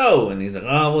everybody go?" And he's like,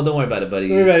 "Oh, well, don't worry about it, buddy.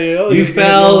 You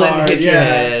fell and hit your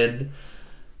head,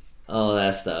 all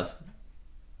that stuff."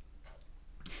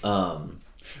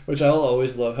 Which I'll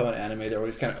always love how in anime they're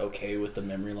always kind of okay with the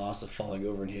memory loss of falling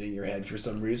over and hitting your head for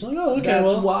some reason. Like, oh, okay,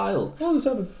 that's wild. Oh, this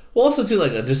happened. Well, also too,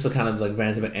 like just the kind of like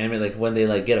random anime, like when they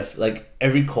like get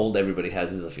every cold everybody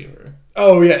has is a fever.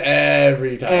 Oh yeah,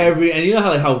 every time. And you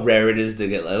know how rare it is to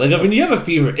get like when you have a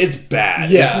fever, it's bad.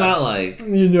 Yeah, it's not like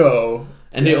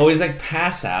And they always like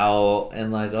pass out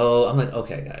and like, oh, I'm like,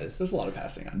 okay, guys. There's a lot of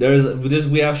passing out.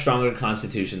 We have stronger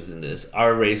constitutions than this.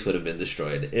 Our race would have been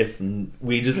destroyed if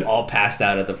we just all passed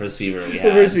out at the first fever we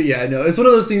had. It's one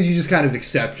of those things you just kind of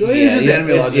accept. Like, it's just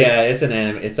anime logic. Yeah, it's an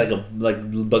anime. It's like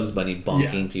Bugs Bunny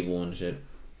bonking people and shit.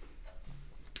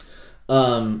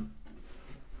 And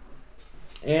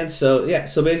so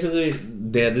so basically,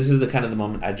 this is the kind of the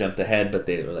moment I jumped ahead, but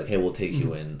they were like, hey, we'll take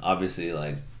you in. Obviously,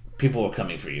 like. People are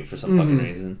coming for you for some fucking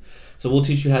reason. So we'll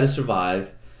teach you how to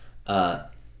survive, and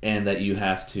that you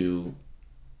have to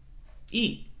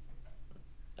eat.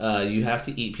 You have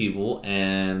to eat people,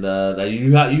 and that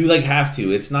you have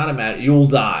to. It's not a matter. You'll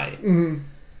die. Do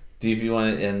if you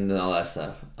want it, and all that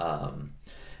stuff.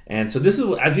 And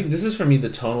so I think this is for me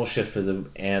the tonal shift for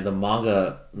the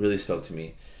manga really spoke to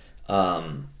me.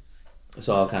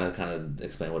 So I'll kind of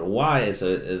explain what a why is. So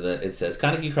it says,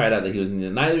 Kaneki cried out that he was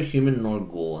neither human nor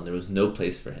ghoul, and there was no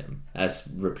place for him, as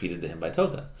repeated to him by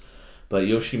Toka. But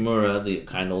Yoshimura, the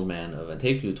kind old man of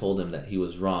Anteku, told him that he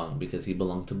was wrong because he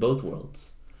belonged to both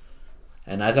worlds.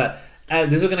 And I thought,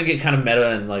 this is going to get kind of meta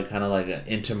and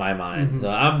into my mind. So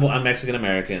I'm Mexican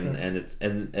American, and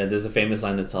there's a famous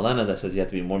line in Selena that says you have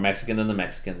to be more Mexican than the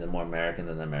Mexicans and more American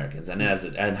than the Americans. And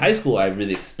in high school, I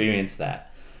really experienced that.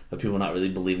 Of people not really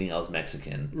believing I was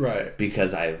Mexican, right?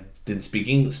 Because I didn't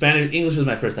speak Spanish. English was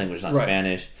my first language, not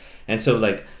Spanish, and so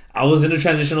I was in a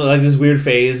transitional this weird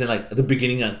phase in at the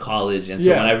beginning of college, and so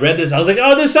when I read this, I was like,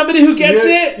 oh, there's somebody who gets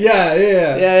it.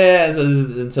 Yeah.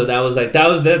 So that was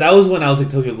that was when I was like,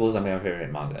 Tokyo Ghoul is my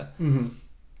favorite manga.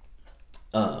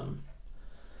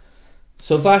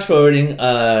 So flash forwarding,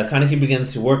 Kaneki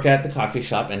begins to work at the coffee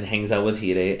shop and hangs out with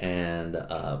Hide and.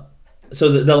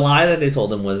 So the lie that they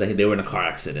told him was that they were in a car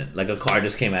accident. Like a car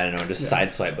just came out of nowhere and just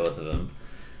sideswiped both of them.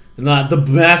 Not the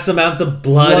mass amounts of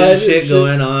blood and shit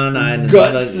going on.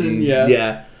 Guts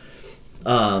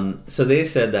So they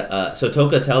said that... so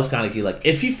Toka tells Kaneki,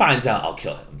 if he finds out, I'll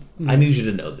kill him. I need you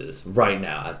to know this right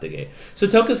now at the gate. So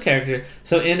Toka's character...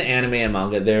 So in anime and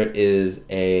manga, there is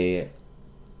a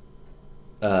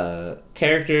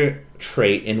character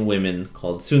trait in women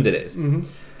called tsunderes.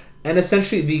 And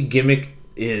essentially the gimmick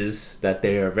is that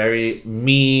they are very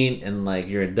mean and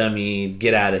you're a dummy,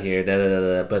 get out of here,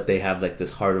 but they have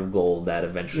this heart of gold that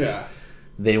eventually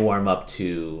they warm up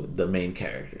to the main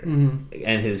character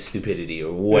and his stupidity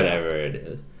or whatever it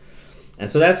is.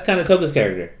 And so that's kind of Toka's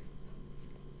character.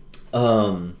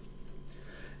 And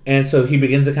so he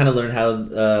begins to kind of learn how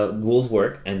ghouls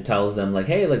work and tells them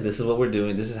hey, this is what we're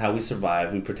doing, this is how we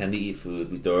survive, we pretend to eat food,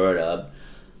 we throw it up.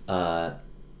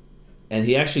 And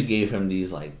he actually gave him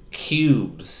these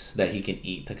cubes that he can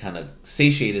eat to kind of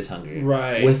satiate his hunger,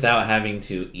 without having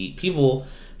to eat people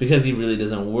because he really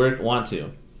doesn't want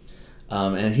to.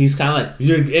 And he's kind of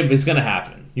it's gonna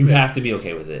happen. You have to be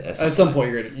okay with it. At some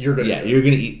point, you're gonna you're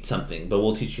gonna eat something, but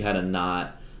we'll teach you how to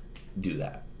not do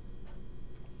that.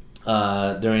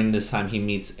 During this time, he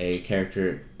meets a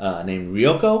character named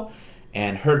Ryoko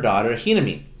and her daughter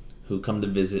Hinami, who come to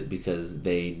visit because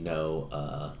they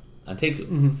know Anteku.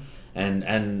 Mm-hmm.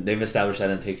 And they've established that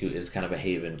Anteku is kind of a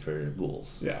haven for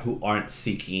ghouls. Yeah. Who aren't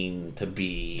seeking to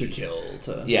be... To kill.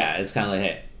 Yeah, it's kind of like,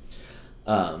 hey...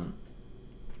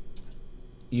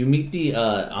 you meet the...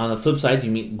 on the flip side,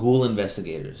 you meet ghoul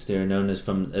investigators. They're known as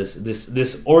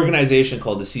this organization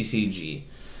called the CCG.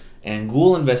 And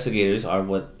ghoul investigators are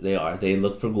what they are. They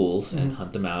look for ghouls and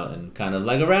hunt them out and kind of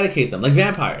like eradicate them, like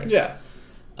vampires. Yeah.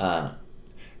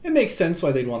 It makes sense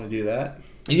why they'd want to do that.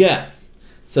 Yeah.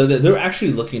 So they're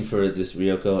actually looking for this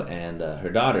Ryoko and her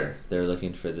daughter. They're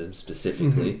looking for them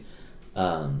specifically.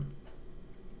 And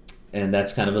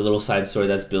that's kind of a little side story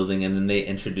that's building. And then they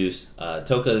introduce...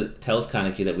 Toka tells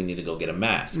Kaneki that we need to go get a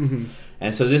mask. Mm-hmm.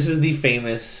 And so this is the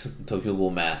famous Tokyo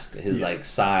Ghoul mask. His like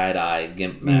side-eye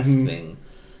gimp mask thing.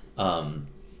 And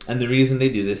the reason they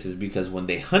do this is because when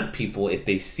they hunt people, if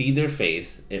they see their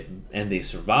face and they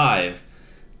survive,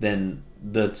 then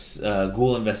the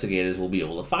ghoul investigators will be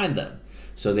able to find them.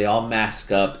 So they all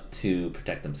mask up to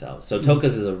protect themselves. So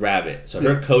Toka's is a rabbit. So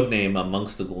her code name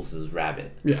amongst the ghouls is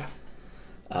Rabbit. Yeah.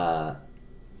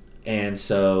 And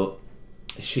so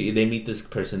they meet this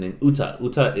person named Uta.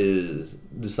 Uta is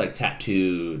just like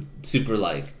tattooed, super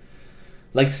like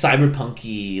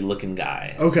cyberpunky looking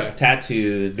guy. Okay.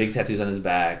 Tattooed, big tattoos on his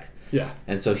back. Yeah.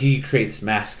 And so he creates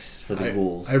masks for the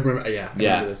ghouls. I remember. I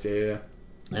remember this. Yeah.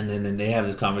 And then they have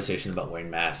this conversation about wearing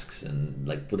masks and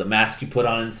like with a mask you put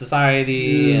on in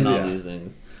society and all these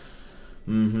things.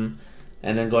 Mm-hmm.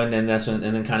 And then then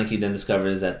Kaneki then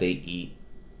discovers that they eat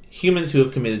humans who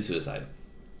have committed suicide.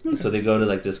 Okay. So they go to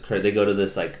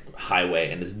this like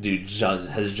highway and this dude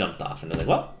has jumped off and they're like,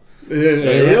 well,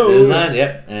 there's that.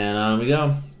 Yep, and on we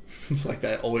go. It's like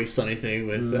that Always Sunny thing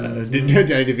with Danny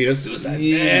DeVito's suicide.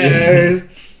 Yeah.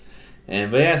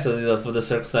 So for the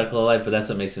circle of life, but that's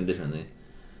what makes him differently.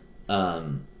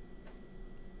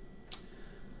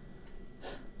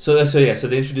 So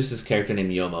they introduce this character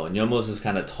named Yomo, and Yomo's this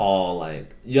kind of tall,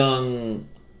 like young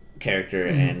character,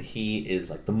 and he is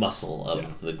like the muscle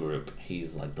of the group.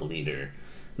 He's like the leader,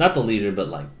 not the leader, but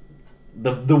like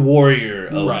the warrior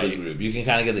of the group. You can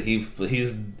kind of get that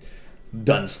he's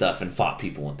done stuff and fought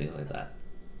people and things like that.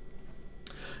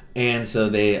 And so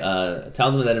they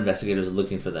tell them that investigators are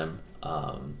looking for them.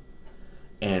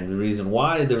 And the reason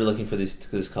why they were looking for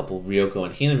this couple, Ryoko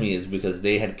and Hinami, is because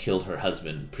they had killed her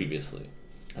husband previously.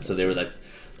 And so they're like,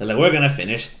 we're going to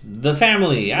finish the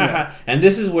family. Yeah. And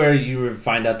this is where you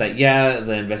find out that,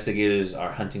 the investigators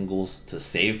are hunting ghouls to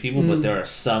save people, but there are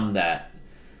some that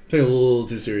take it a little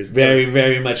too seriously. Very,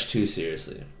 very much too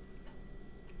seriously.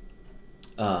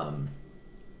 A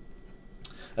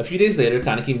few days later,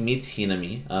 Kaneki meets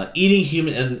Hinami, eating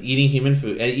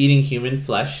human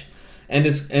flesh. And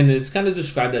it's kind of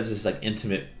described as this like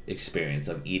intimate experience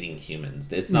of eating humans.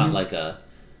 It's not like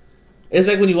it's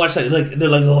like when you watch like they're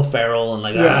like all feral and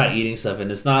like eating stuff,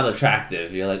 and it's not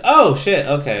attractive. You're like, oh shit,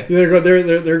 okay. They're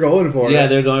going for it. Yeah,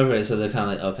 they're going for it. So they're kind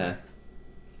of like okay.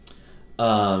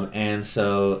 And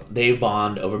so they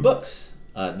bond over books.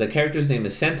 The character's name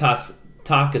is Sentas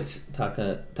Takatsuki,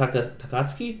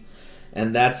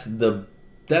 and that's the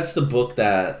book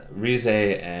that Rize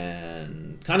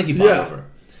and Kaneki bond over.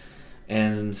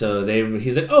 And so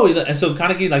he's like, and so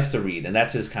Kaneki likes to read, and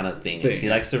that's his kind of thing. He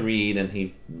likes to read,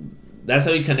 and that's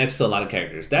how he connects to a lot of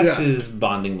characters. That's his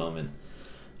bonding moment.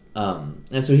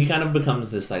 And so he kind of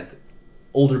becomes this like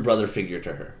older brother figure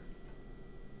to her.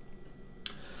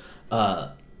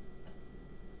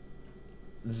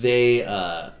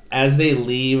 As they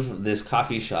leave this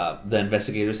coffee shop, the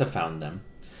investigators have found them,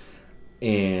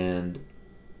 and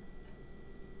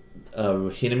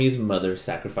Hinami's mother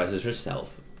sacrifices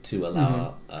herself to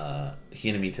allow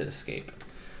Hinami to escape.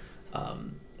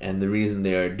 And the reason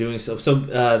they are doing so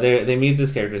they meet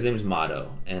this character. His name is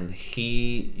Mado, and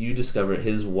you discover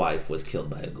his wife was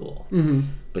killed by a ghoul,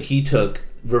 but he took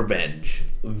revenge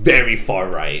very far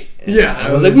right. And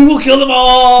I was like, we will kill them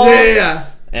all. Yeah.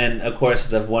 And of course,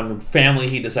 the one family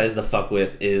he decides to fuck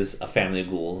with is a family of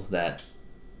ghouls that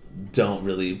don't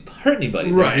really hurt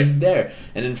anybody. They're just there.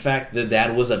 And in fact, the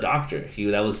dad was a doctor.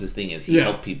 That was his thing, is he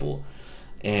helped people.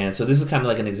 And so this is kind of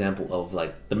like an example of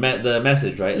like the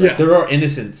message, right? Like there are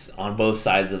innocents on both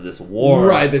sides of this war,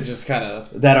 right? That just kind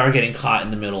of are getting caught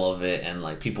in the middle of it, and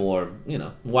like people are,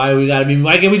 why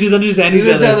can't we just understand each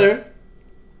other?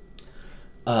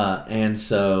 And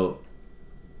so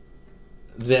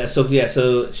So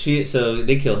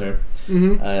they kill her,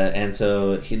 and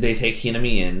so they take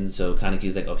Hinami in. So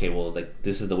Kaneki's like, okay, well, like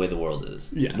this is the way the world is.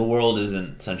 Yeah, the world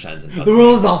isn't sunshines and the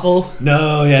world is awful.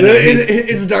 No, yeah,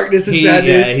 it's darkness and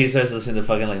sadness. Yeah, he starts listening to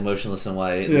fucking like Motionless in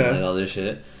White and like all this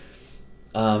shit.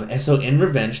 And so in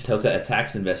revenge, Toka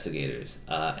attacks investigators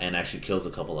and actually kills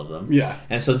a couple of them. Yeah.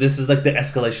 And so this is like the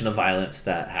escalation of violence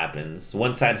that happens.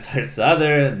 One side hurts the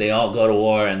other, they all go to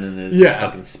war, and then it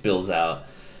fucking spills out.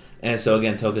 And so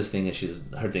again, Toka's thing is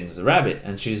her thing is a rabbit,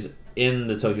 and she's in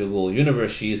the Tokyo Ghoul universe.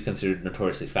 She is considered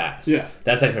notoriously fast. Yeah,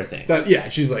 that's like her thing.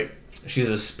 She's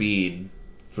a speed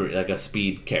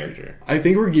character. I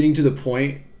think we're getting to the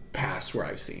point past where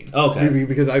I've seen. Okay,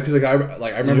 because I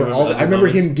remember I remember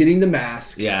him getting the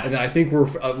mask. Yeah, and then I think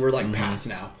we're like past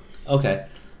now. Okay.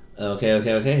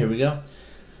 Here we go.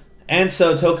 And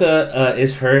so Toka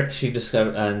is hurt. She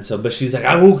discovered, but she's like,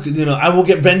 I will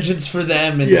get vengeance for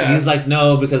them. And he's like,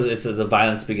 no, because it's the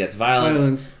violence begets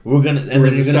violence. We're in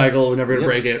the cycle. We're never gonna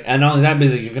break it. And not only that,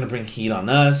 because you're gonna bring heat on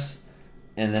us,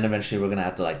 and then eventually we're gonna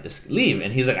have to like just leave.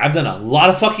 And he's like, I've done a lot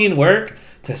of fucking work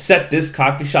to set this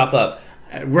coffee shop up.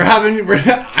 I'm not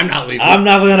leaving. I'm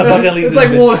not gonna fucking leave. It's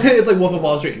like Wolf of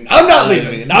Wall Street. I'm not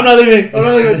leaving. I'm not leaving.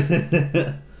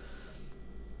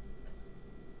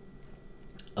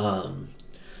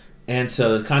 And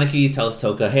so Kaneki tells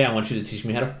Toka, hey, I want you to teach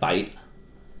me how to fight.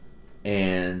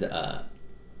 And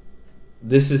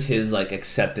this is his like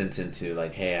acceptance into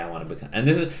like, hey, I want to become. And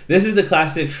this is the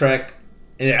classic Shrek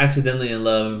accidentally in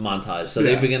love montage. So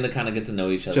they begin to kind of get to know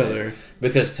each other.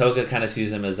 Because Toka kind of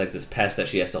sees him as like this pest that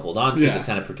she has to hold on to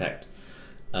kind of protect.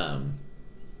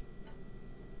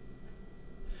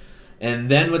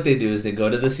 And then what they do is they go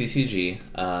to the CCG,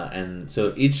 and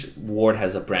so each ward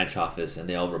has a branch office, and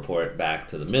they all report back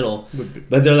to the middle.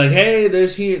 But they're like, "Hey,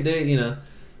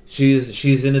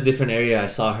 she's in a different area. I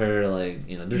saw her. Like,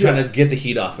 they're trying to get the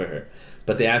heat off of her."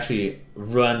 But they actually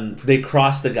they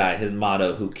cross the guy, his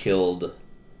motto, who killed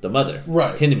the mother,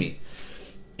 right, Hinami.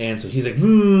 And so he's like,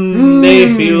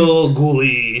 they feel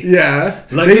ghouly. Yeah.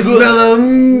 Like they smell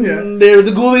them. They're the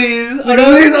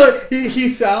ghoulies. He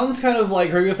sounds kind of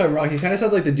like, correct me if I'm wrong, he kind of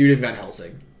sounds like the dude in Van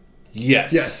Helsing.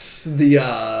 Yes. Yes.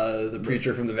 The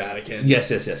preacher from the Vatican.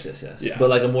 Yes. Yeah. But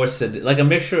like a more like a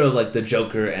mixture of like the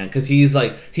Joker and, because he's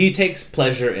like, he takes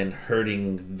pleasure in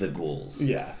hurting the ghouls.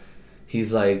 Yeah.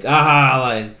 He's like,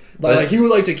 like he would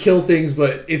like to kill things,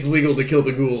 but it's legal to kill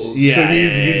the ghouls. Yeah, so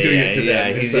he's doing it to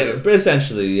them.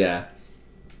 Essentially, yeah.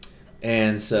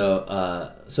 And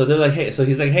so they're like, hey, so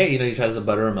he's like, hey, he tries to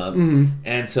butter him up. Mm-hmm.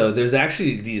 And so there's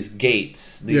actually these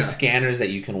gates, these scanners that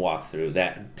you can walk through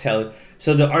that tell.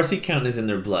 So the RC count is in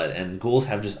their blood, and ghouls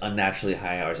have just unnaturally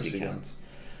high RC counts.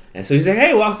 And so he's like,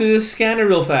 hey, walk through this scanner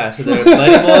real fast. So they're like,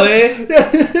 buddy boy.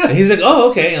 And he's like,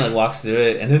 oh, okay, and like walks through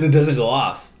it, and then it doesn't go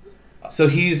off. So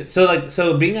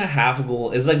so being a half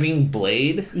ghoul is like being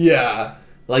Blade. Yeah.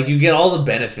 Like you get all the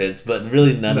benefits, but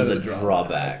really none of the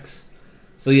drawbacks.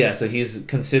 So he's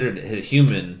considered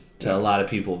human to a lot of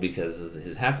people because of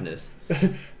his halfness.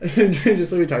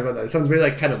 Just let me talk about that. It sounds very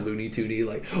like kind of Looney Toony,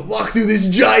 like walk through this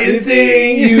giant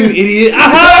thing, you idiot!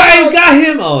 Aha! I got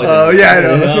him. I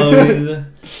know.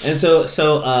 And so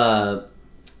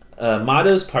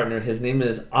Mado's partner, his name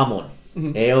is Amon.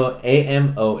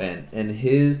 Amon, and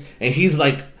he's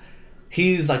like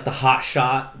the hot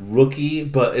shot rookie,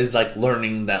 but is like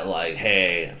learning that like,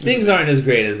 hey, things aren't as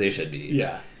great as they should be.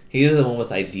 Yeah, he is the one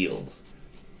with ideals,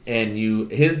 and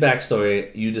his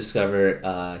backstory, you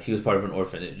discover he was part of an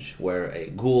orphanage where a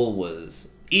ghoul was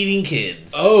eating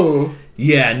kids. Oh,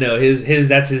 yeah, no, his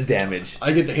that's his damage.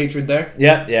 I get the hatred there.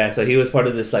 Yeah. So he was part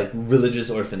of this like religious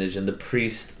orphanage, and the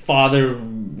priest, father,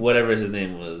 whatever his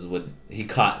name was, he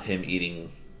caught him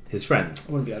eating his friends.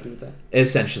 I wouldn't be happy with that.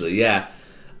 Essentially, yeah.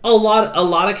 A lot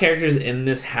of characters in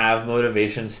this have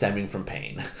motivation stemming from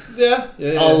pain. Yeah.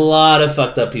 A lot of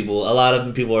fucked up people. A lot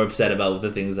of people are upset about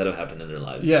the things that have happened in their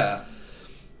lives. Yeah.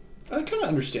 Kind of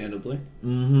understandably.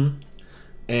 Mm-hmm.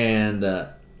 And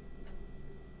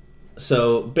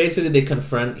so basically they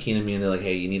confront Hinami and they're like,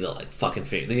 hey, you need to like fucking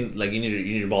figure, like you need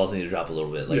your balls need to drop a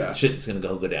little bit. Like shit's gonna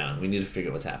go down. We need to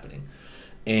figure out what's happening.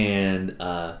 And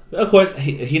of course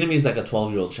Hinami's like a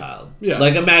 12-year-old child. Yeah.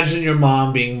 Like imagine your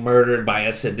mom being murdered by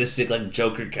a sadistic like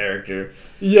Joker character.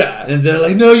 Yeah. And they're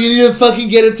like, no, you need to fucking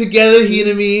get it together,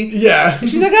 Hinami. Yeah. And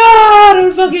she's like, I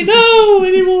don't fucking know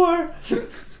anymore.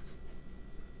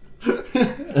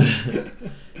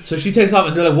 So she takes off,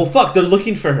 and they're like, well, fuck, they're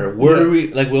looking for her. Where do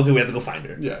we, like, okay, we have to go find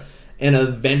her. Yeah. And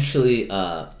eventually,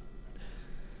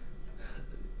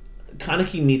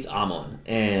 Kaneki meets Amon,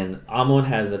 and Amon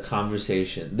has a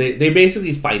conversation. They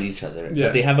basically fight each other,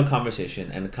 but they have a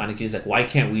conversation, and Kaneki's like, why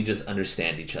can't we just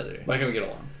understand each other? Why can't we get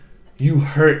along? You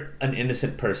hurt an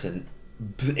innocent person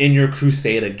in your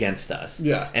crusade against us.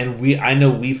 Yeah. And I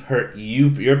know we've hurt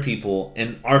your people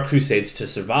in our crusades to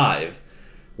survive.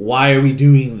 Why are we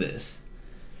doing this?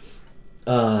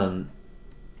 And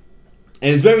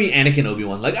it's very Anakin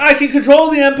Obi-Wan. Like, I can control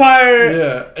the Empire.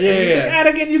 Yeah.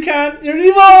 Like, Anakin, you can't. You're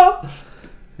evil.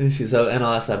 And she's and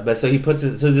all that stuff. But so he puts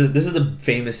it. So this is the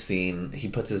famous scene. He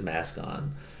puts his mask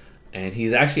on, and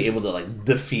he's actually able to like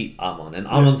defeat Amon. And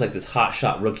Amon's like this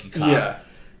hotshot rookie cop. Yeah.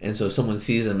 And so someone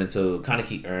sees him, and so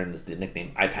Kaneki earns the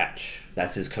nickname Eye Patch.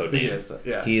 That's his code name.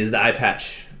 He is the Eye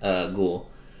Patch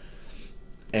ghoul.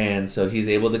 And so he's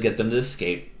able to get them to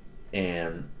escape,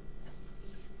 and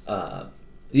so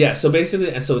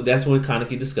basically, and so that's when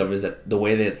Kaneki discovers that the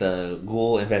way that the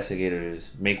ghoul investigators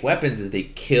make weapons is they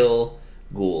kill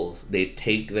ghouls, they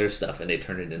take their stuff, and they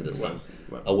turn it into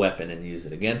a weapon and use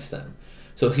it against them.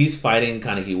 So he's fighting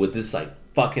Kaneki with this like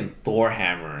fucking Thor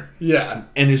hammer. Yeah.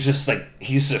 And it's just like,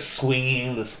 he's just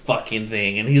swinging this fucking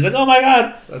thing, and he's like, oh my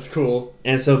god! That's cool.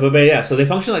 And so, so they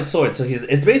function like swords, so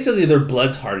it's basically their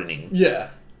blood's hardening. Yeah.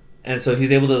 And so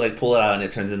he's able to like pull it out, and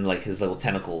it turns into like his little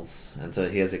tentacles. And so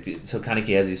he has like,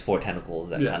 Kaneki has these 4 tentacles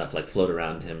that kind of like float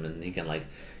around him, and he can like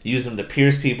use them to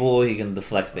pierce people, he can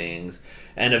deflect things.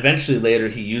 And eventually later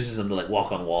he uses them to like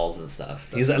walk on walls and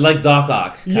stuff. He's like Doc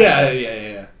Ock.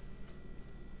 Yeah.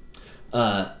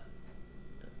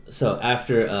 So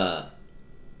after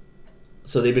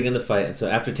so they begin the fight, and so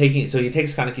he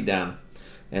takes Kaneki down,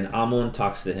 and Amon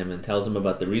talks to him and tells him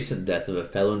about the recent death of a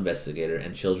fellow investigator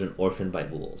and children orphaned by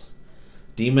ghouls,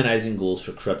 demonizing ghouls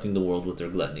for corrupting the world with their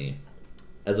gluttony.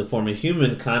 As a former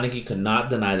human, Kaneki could not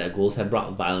deny that ghouls had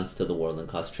brought violence to the world and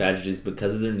caused tragedies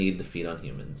because of their need to feed on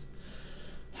humans.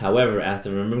 However, after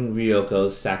remembering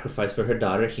Ryoko's sacrifice for her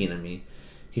daughter Hinami,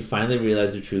 he finally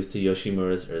realized the truth to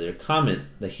Yoshimura's earlier comment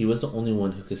that he was the only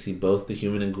one who could see both the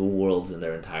human and ghoul worlds in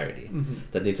their entirety,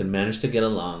 that they could manage to get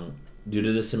along due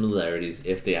to the similarities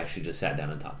if they actually just sat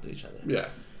down and talked to each other. Yeah.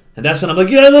 And that's when I'm like,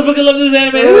 yeah, I fucking love this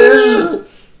anime!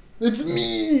 It's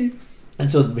me!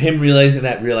 And so him realizes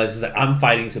that I'm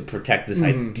fighting to protect this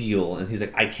ideal, and he's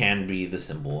like, I can be the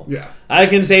symbol. Yeah. I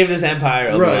can save this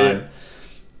empire. Right.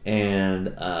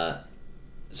 And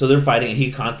so they're fighting, and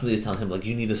he constantly is telling him, like,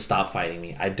 you need to stop fighting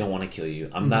me. I don't want to kill you.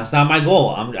 That's not my goal.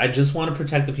 I just want to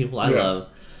protect the people I love.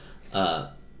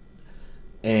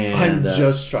 And I'm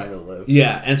just trying to live.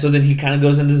 Yeah, and so then he kind of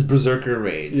goes into this berserker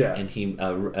rage. Yeah. And he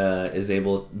is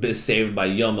saved by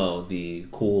Yomo, the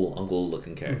cool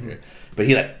uncle-looking character. But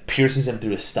he, like, pierces him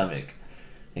through his stomach.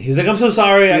 And he's like, I'm so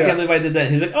sorry. I can't believe I did that.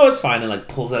 And he's like, oh, it's fine. And, like,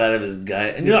 pulls it out of his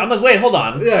gut. And I'm like, wait, hold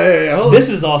on. Yeah. Hold this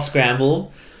is all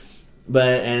scrambled.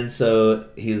 And so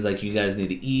he's like, you guys need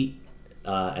to eat.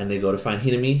 And they go to find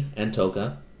Hinami and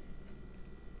Toka.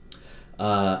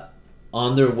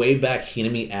 On their way back,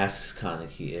 Hinami asks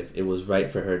Kaneki if it was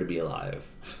right for her to be alive.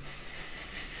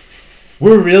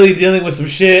 We're really dealing with some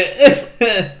shit.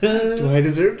 Do I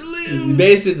deserve to live?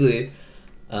 Basically.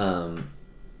 And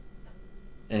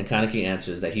Kaneki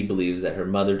answers that he believes that her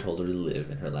mother told her to live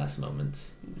in her last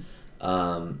moments.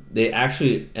 They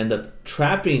actually end up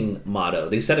trapping Mado.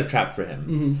 They set a trap for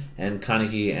him. And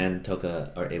Kaneki and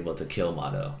Toka are able to kill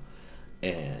Mado.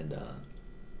 And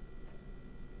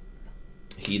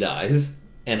he dies.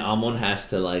 And Amon has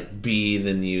to, like, be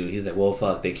the new... He's like, well,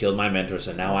 fuck, they killed my mentor,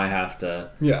 so now I have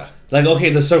to... Yeah. Like, okay,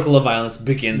 the circle of violence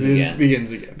begins again.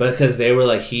 Because they were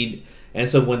like, And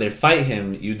so when they fight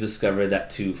him, you discover that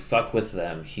to fuck with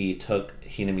them, he took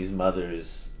Hinami's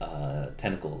mother's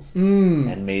tentacles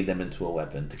and made them into a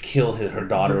weapon to kill her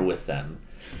daughter with them.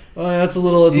 Oh, that's a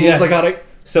little psychotic.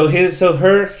 So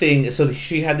her thing, so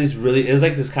she had these really, it was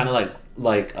like this kind of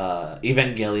like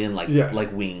Evangelion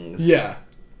like wings. Yeah.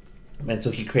 And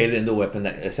so he created into a weapon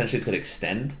that essentially could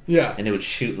extend. Yeah. And it would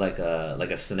shoot like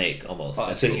a snake almost. Oh,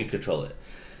 and so he could control it.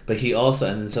 But he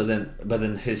also,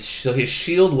 his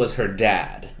shield was her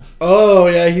dad. Oh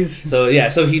yeah,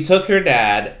 so he took her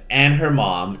dad and her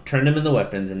mom, turned them into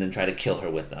weapons, and then tried to kill her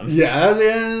with them. Yeah.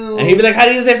 And he'd be like, "How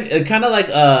do you say?" Kind of like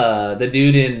the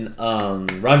dude in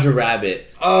Roger Rabbit.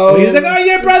 Oh, he's like, "Oh,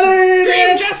 your brother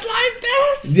scream just like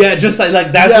this." Yeah, just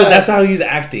like that's how he's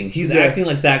acting. He's acting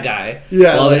like that guy.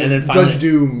 Yeah, and then finally, Judge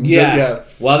Doom. Yeah.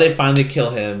 While they finally kill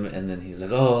him, and then he's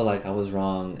like, "Oh, like I was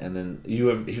wrong." And then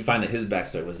you find that his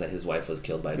backstory was that his wife was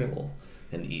killed by a ghoul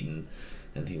and eaten,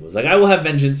 and he was like, "I will have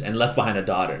vengeance," and left behind a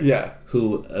daughter. Yeah,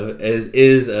 who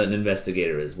is an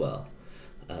investigator as well,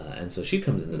 and so she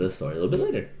comes into the story a little bit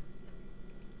later.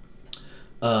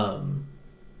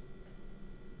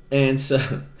 And so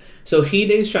So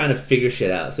Hide's trying to figure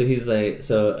shit out. So he's like,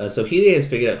 so Hide has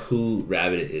figured out who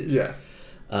Rabbit is. Yeah.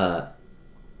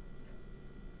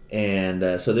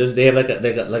 So they have like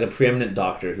a preeminent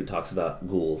doctor who talks about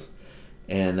ghouls,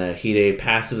 and Hide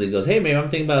passively goes, "Hey, maybe I'm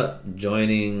thinking about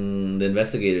joining the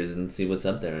investigators and see what's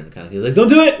up there." And kind of he's like, "Don't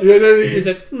do it." He's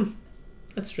like,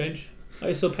 "That's strange. Why are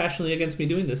you so passionately against me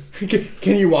doing this?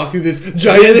 Can you walk through this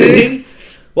giant thing?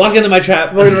 Walk into my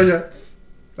trap. I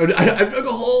dug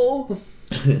a hole."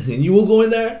 And you will go in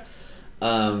there.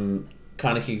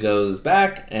 Kaneki goes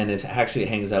back and actually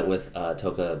hangs out with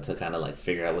Toka to kind of like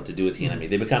figure out what to do with Hinami.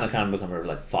 They kind of become her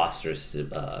like foster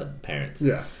parents.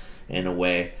 Yeah. In a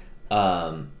way.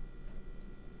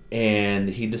 And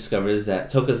he discovers that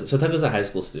Toka's a high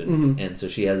school student, and so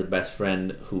she has a best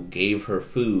friend who gave her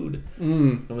food,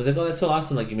 and was like, "Oh, that's so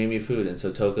awesome! Like you made me food." And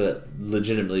so Toka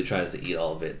legitimately tries to eat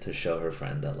all of it to show her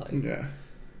friend that like,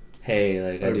 hey,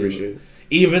 like I appreciate it.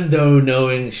 Even though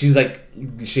knowing she's like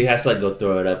she has to like go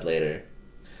throw it up later,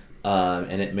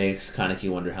 and it makes Kaneki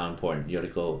wonder how important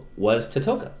Yoriko was to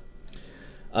Toka.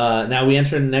 Now we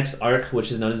enter the next arc,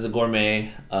 which is known as the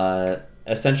Gourmet.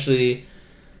 Essentially,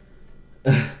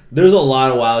 there's a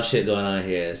lot of wild shit going on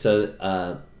here.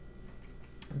 So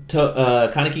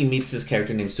Kaneki meets this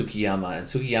character named Tsukiyama, and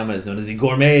Tsukiyama is known as the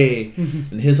Gourmet.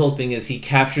 And his whole thing is he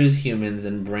captures humans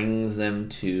and brings them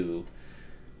to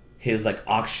his like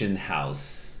auction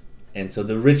house, and so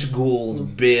the rich ghouls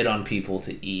bid on people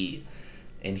to eat,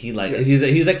 and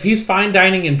he's fine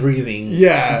dining and breathing,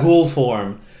 ghoul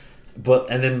form,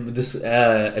 and then this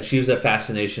achieves a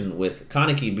fascination with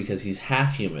Kaneki because he's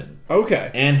half human,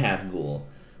 and half ghoul.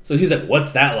 So he's like,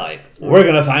 "What's that like? We're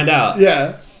gonna find out."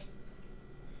 Yeah.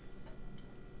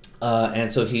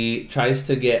 And so he tries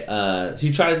to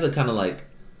kind of like.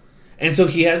 And so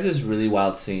he has this really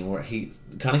wild scene where he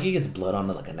gets blood on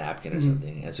like a napkin or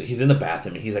something, and so he's in the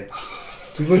bathroom and he's like,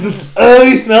 "Oh,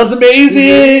 he smells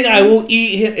amazing! I will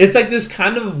eat him." It's like this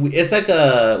kind of, it's like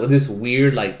this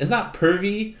weird like, it's not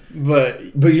pervy, but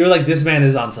you're like, this man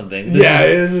is on something.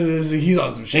 He's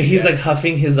on some shit. And he's like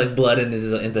huffing his like blood into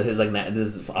his like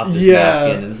off this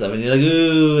napkin and stuff, and you're like,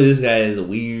 "Ooh, this guy is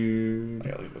weird." I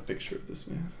gotta leave a picture of this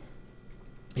man.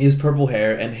 He has purple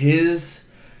hair, and his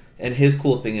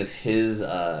cool thing is his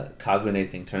Kagune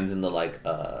thing turns into like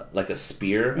a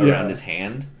spear around his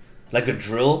hand, like a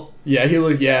drill. Yeah, he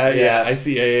looked. Yeah. I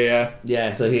see. Yeah.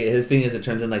 Yeah. So his thing is it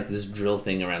turns into like this drill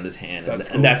thing around his hand,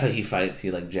 and that's how he fights.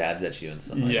 He like jabs at you and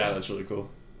stuff. Like that. That's really cool.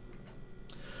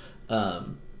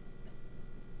 And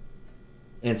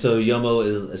so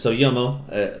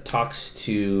Yomo talks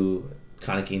to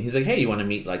Kaneki, and he's like, "Hey, you want to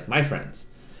meet like my friends?"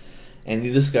 And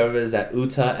he discovers that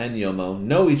Uta and Yomo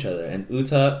know each other. And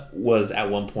Uta was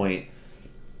at one point,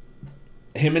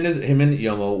 him and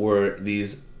Yomo were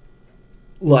these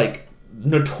like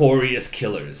notorious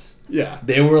killers. Yeah.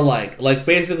 They were like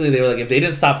basically they were like, if they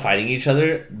didn't stop fighting each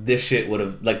other, this shit would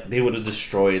have they would have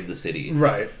destroyed the city.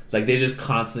 Right. Like they just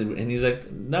constantly, and he's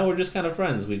like, "No, we're just kind of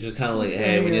friends. We just kind of like,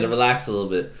 hey, we need to relax a little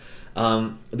bit."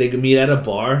 They could meet at a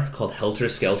bar called Helter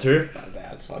Skelter.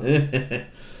 That's fun.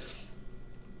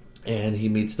 And he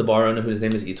meets the bar owner, whose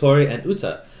name is Itori, and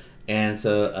Uta. And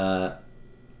so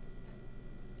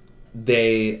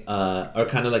they are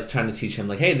kind of like trying to teach him,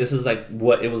 like, hey, this is like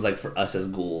what it was like for us as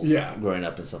ghouls growing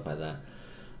up and stuff like that.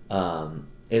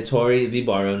 Itori, the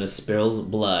bar owner, spills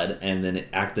blood, and then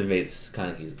it activates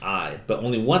Kaneki's eye. But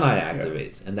only one eye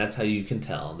activates, and that's how you can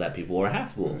tell that people are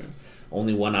half ghouls. Yeah.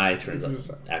 Only one eye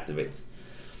activates.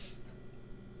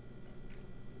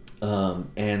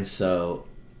 And so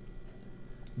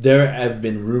there have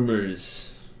been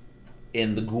rumors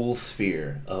in the ghoul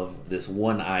sphere of this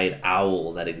one-eyed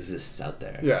owl that exists out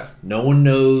there. Yeah. No one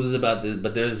knows about this,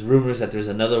 but there's rumors that there's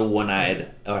another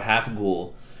one-eyed or half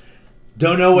ghoul.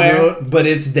 Don't know where, but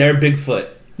it's their Bigfoot.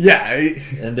 Yeah.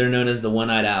 And they're known as the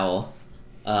one-eyed owl.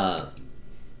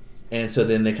 And so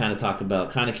then they kind of talk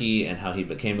about Kaneki and how he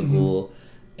became a ghoul,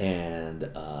 and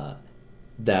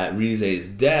that Rize's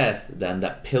death,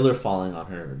 that pillar falling on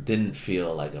her, didn't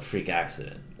feel like a freak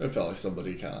accident. It felt like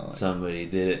somebody kind of like... Somebody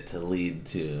did it to lead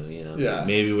to, Yeah.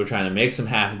 Maybe we're trying to make some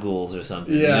half ghouls or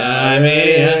something. Yeah. You know what I mean?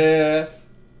 Yeah.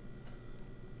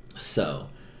 So,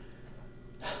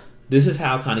 this is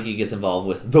how Kaneki gets involved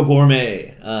with the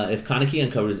Gourmet. If Kaneki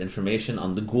uncovers information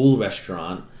on the ghoul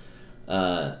restaurant,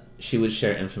 she would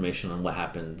share information on what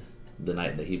happened the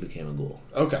night that he became a ghoul.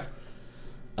 Okay.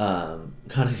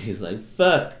 Kaneki's like,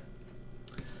 fuck.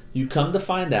 You come to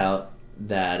find out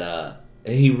that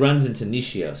he runs into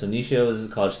Nishio. So Nishio is a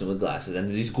college student with glasses, and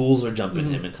these ghouls are jumping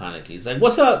him, and Kaneki's like,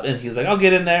 what's up? And he's like, I'll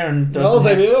get in there and I'll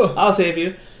save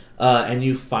you. And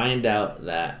you find out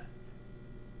that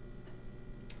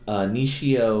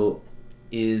Nishio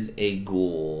is a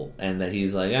ghoul, and that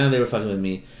he's like, they were fucking with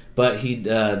me. But he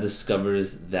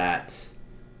discovers that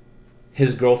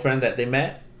his girlfriend that they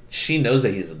met, she knows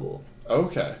that he's a ghoul.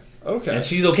 Okay. And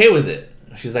she's okay with it.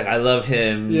 She's like, I love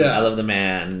him. Yeah. I love the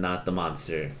man, not the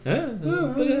monster.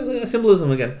 Look at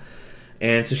symbolism again.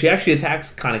 And so she actually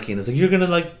attacks Kaneki and is like, you're going to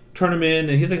like turn him in.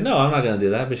 And he's like, no, I'm not going to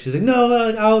do that. But she's like,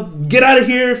 no, I'll get out of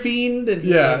here, fiend. And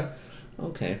he's like,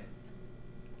 okay.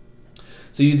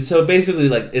 So basically,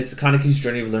 like, it's Kaneki's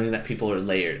journey of learning that people are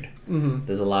layered. Mm-hmm.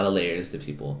 There's a lot of layers to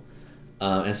people.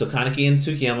 And so Kaneki and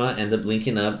Tsukiyama end up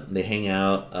linking up. They hang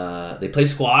out. They play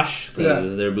squash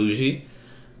because they're bougie.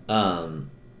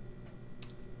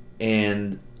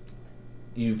 And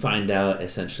you find out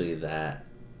essentially that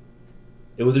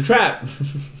it was a trap.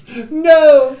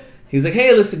 No! He's like,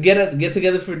 hey, let's get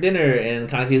together for dinner. And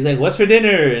Kaneki's like, what's for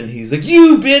dinner? And he's like,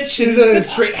 you bitch! And he's like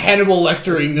straight Hannibal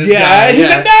Lectering this guy. Yeah, he's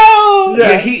like, no!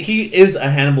 Yeah, he is a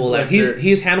Hannibal Lecter.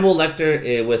 He's Hannibal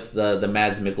Lecter with the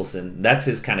Mads Mikkelsen. That's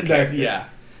his kind of character.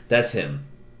 That's him.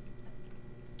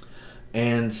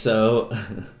 And so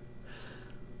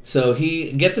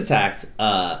he gets attacked,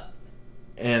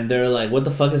 and they're like, what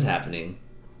the fuck is happening?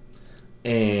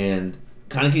 And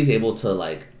Kaneki's able to,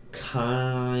 like,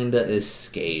 kind of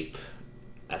escape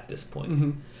at this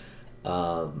point.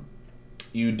 Mm-hmm.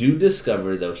 You do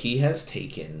discover, though, he has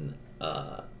taken,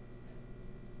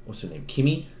 what's her name?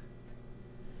 Kimi?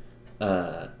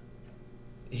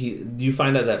 You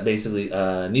find out that basically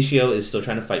Nishio is still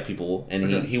trying to fight people,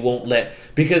 and he won't let,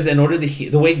 because in order to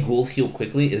the way ghouls heal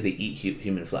quickly is they eat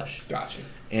human flesh. Gotcha.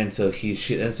 And so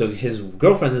his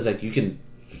girlfriend is like, you can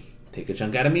take a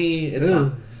chunk out of me, it's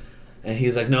fine. And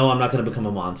he's like, no, I'm not going to become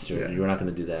a monster. Yeah. You're not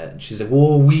going to do that. And she's like,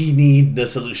 well, we need the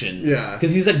solution. Yeah.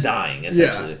 Because he's like dying,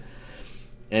 essentially. Yeah.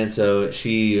 And so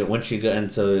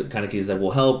Kaneki's like,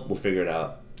 we'll help. We'll figure it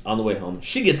out. On the way home,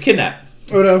 she gets kidnapped.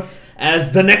 Oh, no.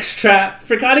 As the next trap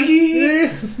for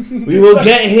Kaneki. We will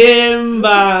get him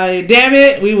by... Damn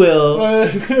it, we will.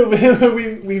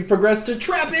 We've progressed to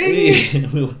trapping.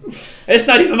 It's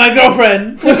not even my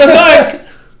girlfriend. What the fuck?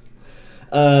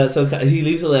 So he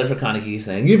leaves a letter for Kaneki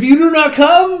saying, if you do not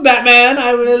come, Batman,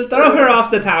 I will throw her off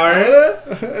the tower.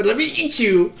 Let me eat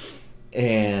you.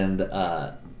 And,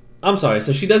 I'm sorry,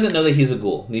 so she doesn't know that he's a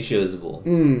ghoul. Nishio is a ghoul.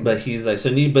 But he's like,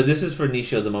 but this is for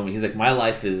Nishio at the moment. He's like, my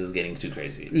life is getting too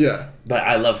crazy. Yeah. But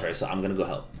I love her, so I'm going to go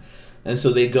help. And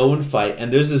so they go and fight,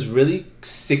 and there's this really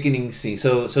sickening scene.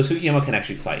 So Tsukiyama can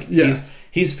actually fight. Yeah.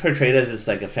 He's portrayed as this,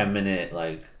 like, effeminate,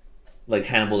 like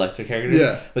Hannibal Lecter character.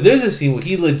 Yeah. But there's a scene where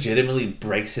he legitimately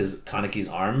breaks Kaneki's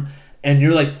arm, and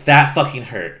you're like, that fucking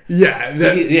hurt. Yeah.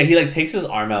 He like takes his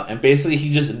arm out, and basically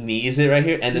he just knees it right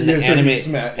here, and then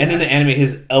in the anime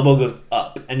his elbow goes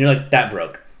up, and you're like, that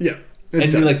broke. Yeah.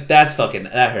 And you're like, that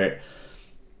hurt.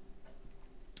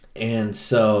 And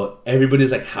so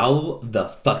everybody's like, how the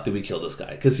fuck do we kill this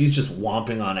guy? Because he's just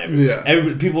whomping on everybody.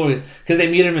 Yeah. People, because they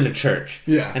meet him in a church.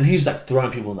 Yeah. And he's like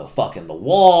throwing people in the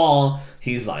wall.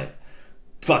 He's like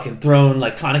fucking throwing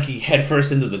like Kaneki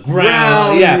headfirst into the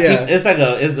ground. Yeah. It's like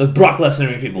it's a Brock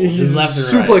Lesnar people. Just left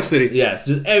and right. Suplex City. Yes,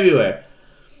 just everywhere.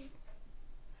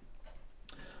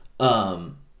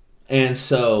 And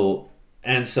so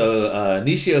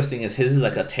Nishio's thing is his is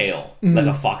like a tail, like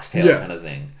a foxtail kind of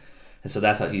thing. And so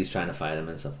that's how he's trying to fight him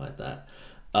and stuff like that.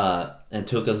 And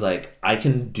Toka's like, I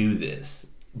can do this,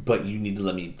 but you need to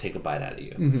let me take a bite out of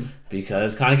you. Mm-hmm.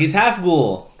 Because Kaneki's half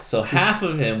ghoul, so half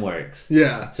of him works.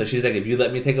 Yeah. So she's like, if you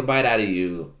let me take a bite out of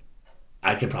you,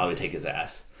 I can probably take his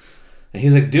ass. And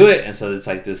he's like, do it. And so it's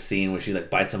like this scene where she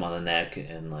like bites him on the neck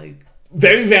and like,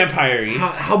 very vampire-y.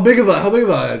 How big of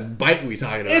a bite are we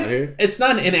talking about here? It's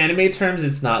not in anime terms.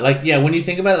 It's not like when you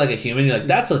think about it like a human, you're like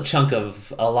that's a chunk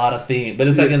of a lot of thing. But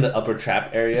it's like in the upper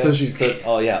trap area. So it's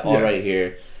all right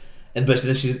here, and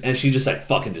then she just like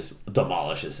fucking just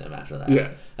demolishes him after that.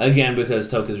 Yeah. Again, because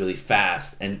Toka's really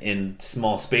fast and in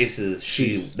small spaces,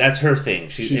 that's her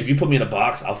thing. If you put me in a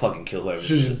box, I'll fucking kill whoever.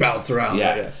 She just bounce around.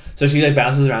 Yeah. So she like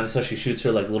bounces around, and so she shoots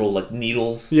her like little like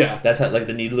needles. Yeah. That's how, like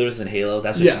the needlers in Halo.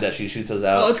 That's what she does. She shoots those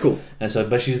out. Oh, that's cool. And so,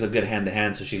 but she's a good hand to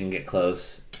hand, so she can get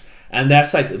close. And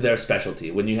that's like their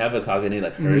specialty. When you have a Kagane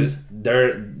like hers,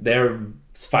 their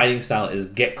fighting style is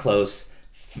get close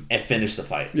and finish the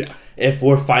fight. Yeah. If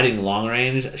we're fighting long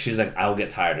range, she's like, I'll get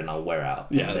tired and I'll wear out.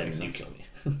 Yeah. And then you kill me.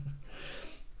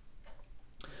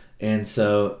 And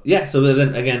so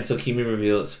then again, so Kimi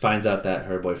finds out that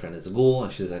her boyfriend is a ghoul,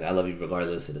 and she's like, I love you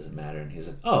regardless, it doesn't matter. And he's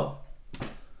like, oh,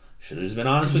 should have just been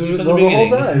honest with you from the beginning.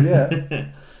 Whole time, yeah.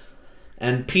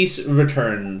 And peace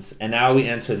returns, and now we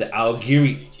enter the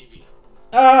Aogiri.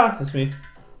 Ah, that's me.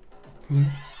 It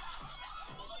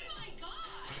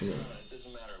doesn't matter.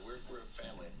 We're a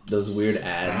family. those weird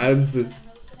ads. The...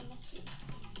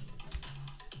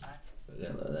 I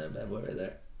love that bad boy right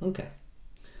there. Okay.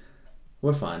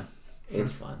 We're fine.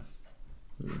 It's fine.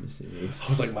 Let me see. I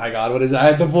was like, my God, what is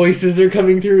that? The voices are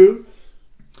coming through.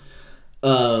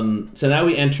 So now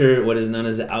we enter what is known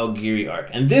as the Aogiri arc.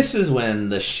 And this is when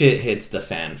the shit hits the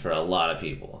fan for a lot of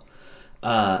people.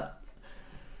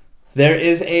 There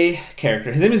is a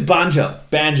character. His name is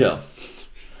Banjo.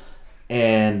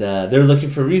 And they're looking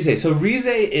for Rize. So Rize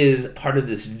is part of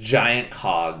this giant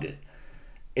cog.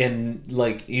 And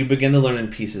like you begin to learn in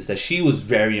pieces that she was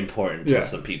very important to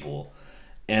some people.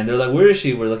 And they're like, where is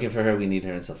she? We're looking for her. We need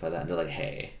her and stuff like that. And they're like,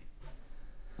 hey,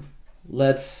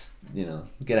 let's,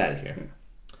 get out of here.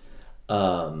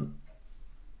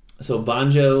 So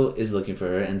Banjo is looking for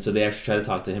her. And so they actually try to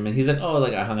talk to him. And he's like, oh,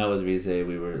 like I hung out with Rize.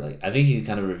 We were like, I think he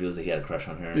kind of reveals that he had a crush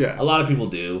on her. Yeah. A lot of people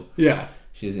do. Yeah.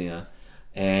 She's,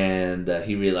 and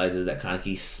he realizes that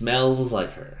Kaneki smells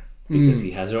like her because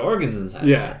he has her organs inside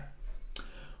her.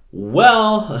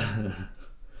 Well,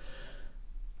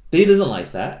 he doesn't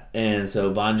like that, and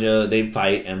so they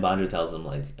fight, and Banjo tells him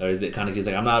Kaneki's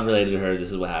like, I'm not related to her.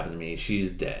 This is what happened to me. She's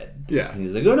dead. Yeah, and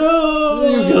he's like, oh no,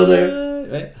 you killed her,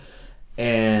 right?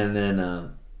 And then,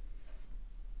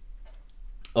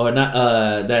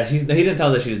 that he didn't tell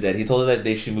her that she was dead. He told her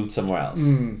that she moved somewhere else.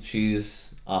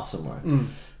 She's off somewhere.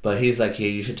 But he's like, yeah,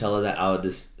 you should tell her that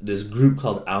this group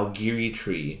called Aogiri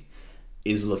Tree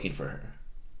is looking for her.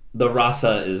 The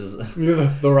Rasa is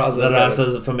the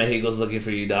Rasa's from Mexico's looking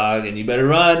for you, dog, and you better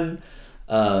run.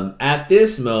 At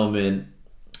this moment,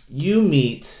 you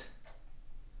meet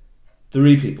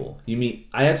 3 people. You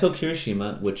meet Ayato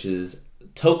Kirishima, which is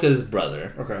Toka's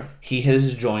brother. Okay. He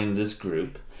has joined this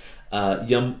group.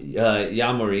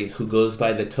 Yamori, who goes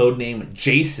by the code name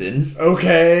Jason.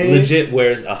 Okay. Legit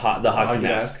wears the hockey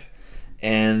mask.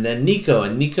 And then Nico,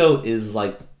 and Nico is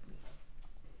like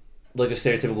a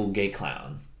stereotypical gay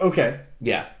clown. Okay.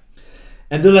 Yeah.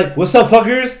 And they're like, what's up,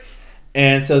 fuckers?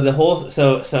 And so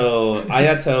so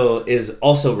Ayato is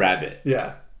also rabbit.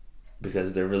 Yeah.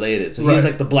 Because they're related. So he's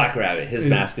like the black rabbit. His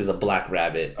mask is a black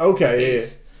rabbit. Okay.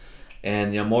 Face.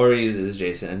 And Yamori's is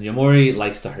Jason. And Yamori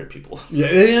likes to hurt people.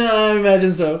 Yeah, I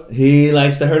imagine so. He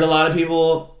likes to hurt a lot of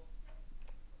people.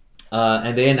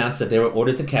 And they announced that they were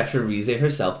ordered to capture Rize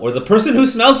herself, or the person who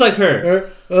smells like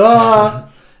her.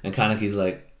 And Kaneki's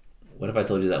like, what if I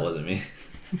told you that wasn't me?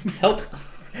 Help.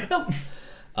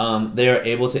 They are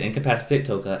able to incapacitate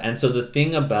Toka. And so the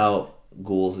thing about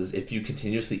ghouls is if you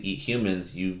continuously eat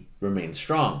humans, you remain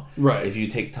strong. Right. If you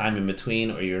take time in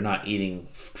between, or you're not eating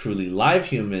truly live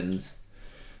humans,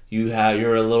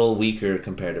 you're a little weaker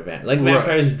compared to vampires. Like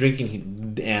vampires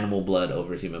drinking animal blood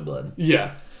over human blood.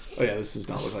 Yeah. Oh yeah, this does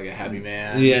not look like a happy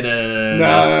man. Yeah,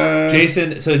 no.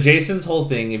 Jason's whole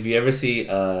thing, if you ever see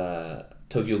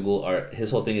Tokyo Ghoul art,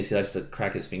 his whole thing is he likes to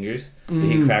crack his fingers. But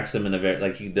he cracks them in a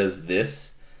very, he does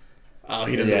this. Oh,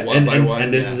 he does it one by one.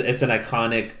 And it's an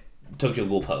iconic Tokyo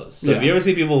Ghoul pose. So if you ever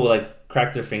see people who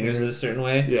crack their fingers in a certain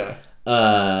way,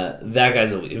 that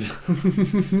guy's a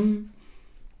weeb.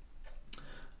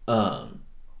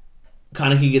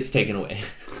 Kaneki gets taken away.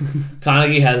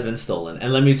 Kaneki has been stolen,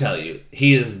 and let me tell you,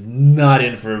 he is not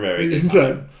in for a very good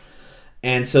time.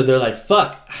 And so they're like,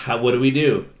 "Fuck! What do we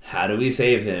do? How do we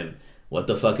save him? What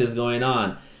the fuck is going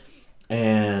on?"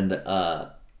 And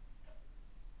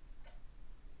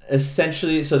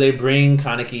essentially, so they bring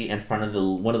Kaneki in front of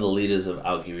one of the leaders of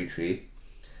Aogiri Tree,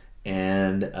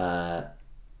 and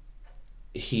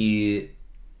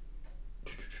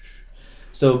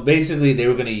So basically, they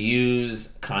were going to use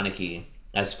Kaneki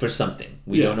as for something.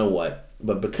 We don't know what,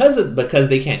 but because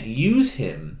they can't use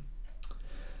him,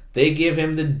 they give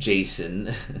him the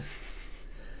Jason,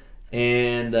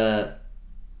 and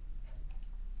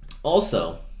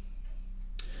also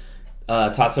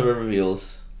Tatsuro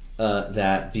reveals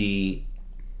that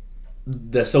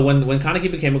so when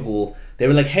Kaneki became a ghoul, they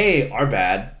were like, "Hey, our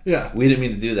bad. Yeah, we didn't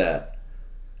mean to do that."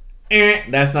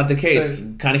 That's not the case.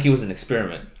 Kaneki was an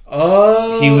experiment.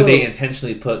 Oh, they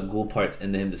intentionally put ghoul parts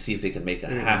into him to see if they could make a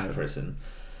half person,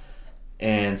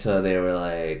 and so they were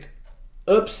like,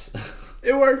 "Oops,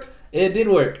 it worked. It did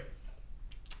work."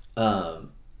 And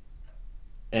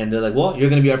they're like, "Well, you're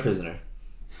gonna be our prisoner.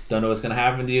 Don't know what's gonna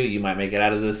happen to you. You might make it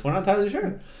out of this. We're not entirely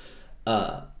sure."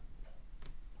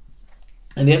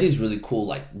 And they have these really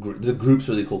cool, the group's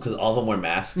really cool because all of them wear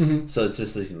masks. Mm-hmm. So it's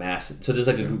just these masks. So there's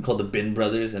a group called the Bin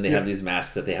Brothers, and they have these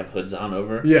masks that they have hoods on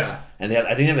over. Yeah. And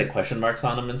I think they have question marks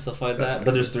on them and stuff like that.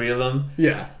 But there's 3 of them.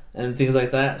 Yeah. And things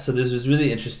like that. So there's this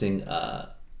really interesting kind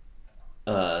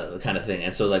of thing.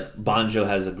 And so Banjo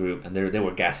has a group, and they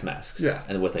wear gas masks. Yeah.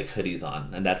 And with hoodies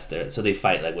on, and that's so they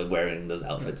fight with wearing those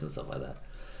outfits and stuff like that.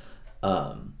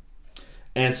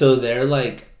 And so they're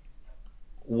like,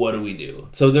 what do we do?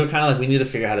 So they're kind of like, we need to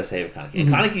figure out how to save Kaneki. And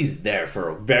Kaneki's there for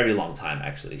a very long time,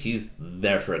 actually. He's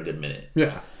there for a good minute.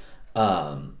 Yeah.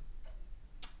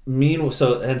 Meanwhile,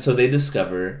 so they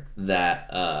discover that,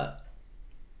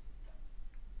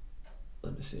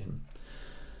 let me see him.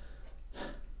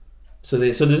 So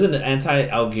there's an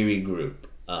anti-Algiri group,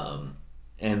 and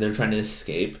they're trying to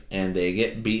escape, and they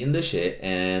get beaten to shit,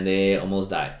 and they almost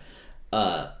die.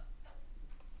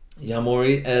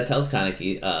 Yamori tells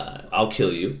Kaneki, "I'll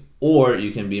kill you, or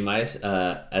you can be my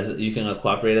you can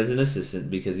cooperate as an assistant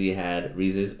because he had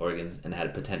Rize's organs and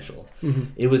had potential."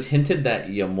 It was hinted that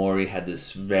Yamori had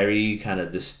this very kind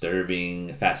of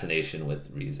disturbing fascination with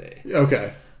Rize.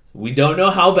 Okay. We don't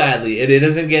know how badly. It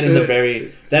doesn't get into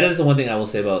very... That is the one thing I will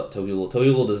say about Tokyo Ghoul.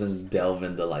 Tokyo Ghoul doesn't delve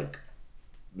into, like,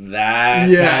 that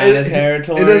kind of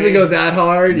territory. It doesn't go that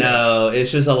hard. No, it's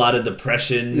just a lot of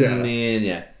depression.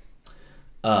 Yeah.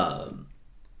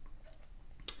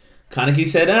 Kaneki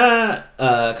said,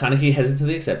 Kaneki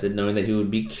hesitantly accepted, knowing that he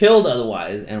would be killed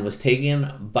otherwise, and was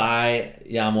taken by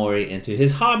Yamori into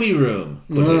his hobby room.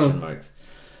 Quotation marks.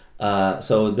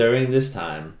 So during this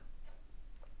time...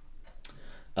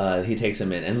 he takes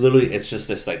him in, and literally it's just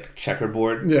this like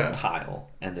checkerboard tile,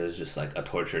 and there's just like a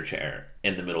torture chair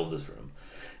in the middle of this room,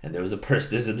 and there was a person.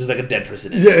 There's like a dead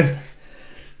person in it,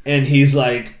 and he's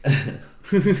like,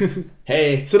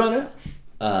 "Hey, sit on it."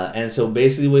 And so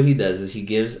basically, what he does is he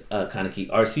gives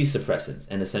Kaneki RC suppressants,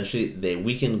 and essentially they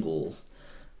weaken ghouls.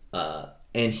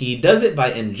 And he does it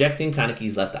by injecting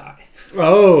Kaneki's left eye.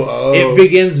 Oh! It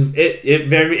begins.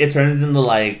 It turns into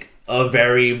like a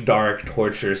very dark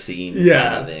torture scene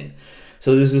kind of thing.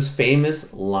 So there's this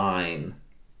famous line,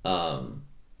 and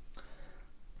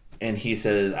he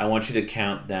says, "I want you to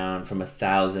count down from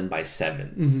 1,000 by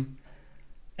sevens."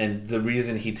 And the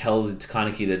reason he tells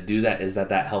Kaneki to do that is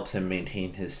that helps him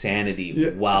maintain his sanity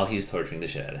while he's torturing the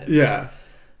shit out of him. Yeah.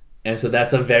 And so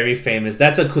that's a very famous...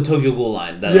 That's a Tokyo Ghoul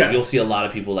line that like, you'll see a lot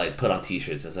of people like put on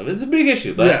t-shirts and stuff. It's a big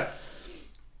issue, but...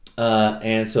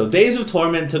 and so days of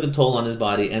torment took a toll on his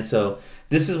body, and so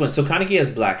this is when... So Kaneki has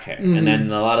black hair, and then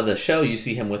in a lot of the show, you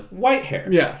see him with white hair.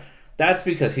 Yeah. That's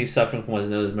because he's suffering from what's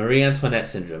known as Marie Antoinette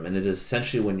syndrome, and it is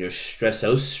essentially when you're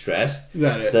so stressed,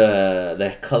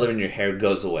 the color in your hair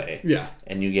goes away. Yeah.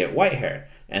 And you get white hair.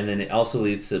 And then it also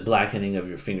leads to blackening of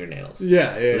your fingernails. So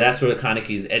that's where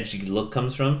Kaneki's edgy look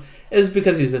comes from, is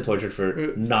because he's been tortured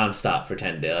for nonstop for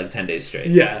 10 days straight.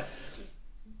 Yeah.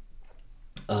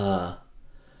 And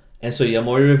so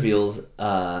Yamori reveals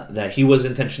that he was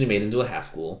intentionally made into a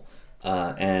half-ghoul,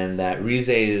 and that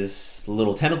Rize's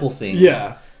little tentacle things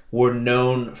were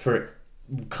known for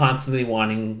constantly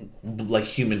wanting like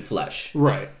human flesh.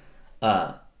 Right.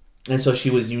 And so she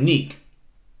was unique.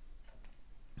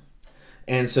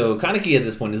 And so Kaneki at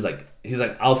this point is like, he's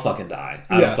like, I'll fucking die.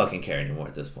 I don't fucking care anymore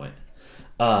at this point.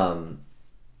 And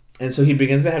so he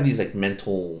begins to have these like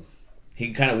mental,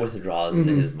 he kind of withdraws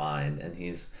into his mind, and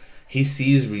he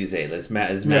sees Rize, this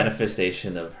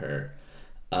manifestation of her.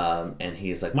 And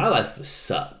he's like, my life was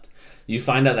sucked. You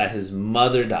find out that his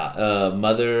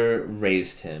mother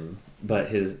raised him, but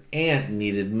his aunt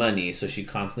needed money, so she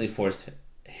constantly forced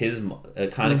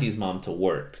Kaneki's mom to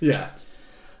work. Yeah.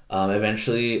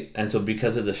 Eventually, and so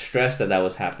because of the stress that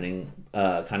was happening,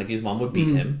 Kaneki's mom would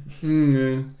beat him.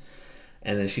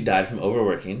 And then she died from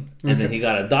overworking. And then he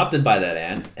got adopted by that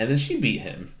aunt, and then she beat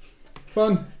him.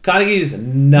 Fun. Kaneki's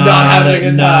not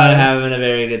having a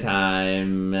very good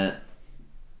time.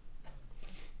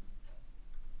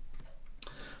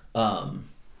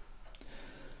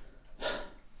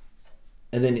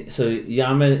 And then, so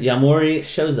Yamori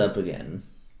shows up again.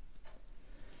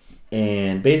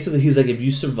 And basically, he's like, if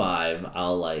you survive,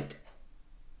 I'll, like,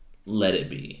 let it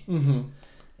be.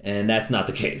 And that's not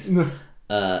the case.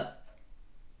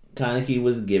 Kaneki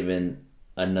was given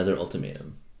another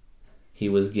ultimatum. He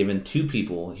was given two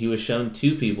people. He was shown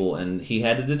two people, and he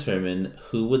had to determine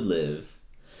who would live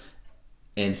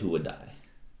and who would die.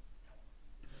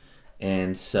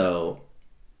 And so,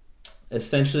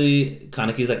 essentially,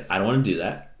 Kaneki's like, I don't want to do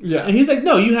that. Yeah. And he's like,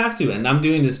 no, you have to. And I'm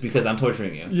doing this because I'm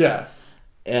torturing you. Yeah.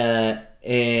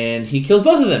 And he kills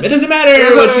both of them. It doesn't matter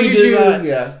what you do.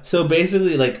 Yeah. So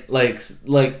basically, like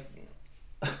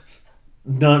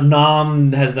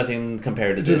Nam has nothing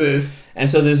compared to this. And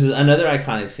so this is another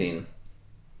iconic scene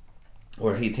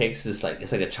where he takes this, like,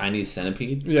 it's like a Chinese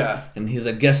centipede. Yeah. And he's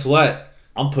like, guess what?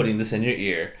 I'm putting this in your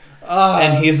ear.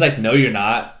 And he's like, no, you're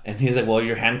not. And he's like, well,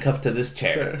 you're handcuffed to this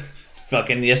chair. Sure.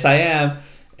 Fucking yes, I am.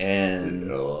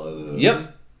 And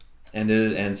yep.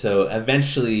 And so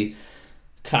eventually,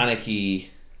 Kaneki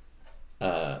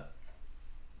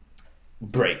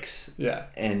breaks. Yeah.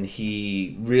 And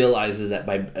he realizes that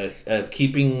by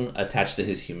keeping attached to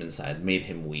his human side made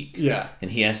him weak. Yeah.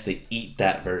 And he has to eat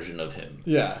that version of him.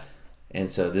 Yeah.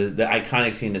 And so the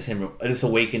iconic scene is him, this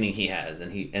awakening he has,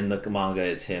 and he in the manga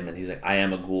it's him, and he's like, I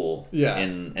am a ghoul. Yeah.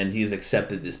 And he's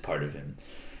accepted this part of him.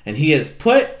 And he has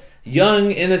put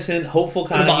young, innocent, hopeful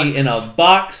Kaneki in a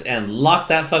box and locked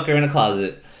that fucker in a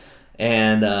closet.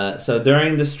 And so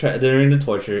during the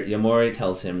torture, Yamori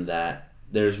tells him that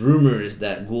there's rumors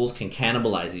that ghouls can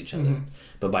cannibalize each other,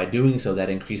 but by doing so, that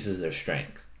increases their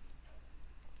strength.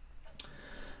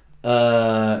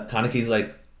 Kaneki's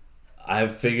like,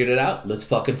 I've figured it out. Let's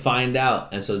fucking find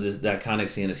out. And so that iconic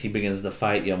scene is he begins to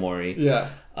fight Yamori. Yeah.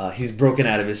 He's broken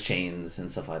out of his chains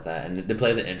and stuff like that. And they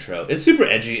play the intro. It's super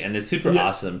edgy and it's super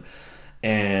awesome.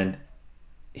 And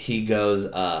he goes,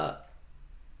 so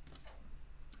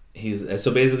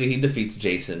basically he defeats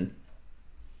Jason.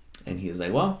 And he's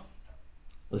like, well,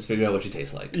 let's figure out what you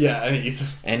taste like. Yeah, and he eats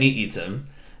him.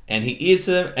 And he eats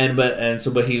him.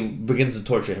 But he begins to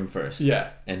torture him first. Yeah.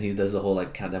 And he does the whole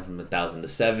like countdown from 1,000 to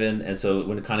 7. And so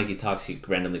when Kaneki talks, he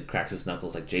randomly cracks his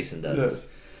knuckles like Jason does. Yes.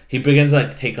 He begins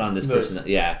like take on this person.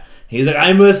 Yeah. He's like,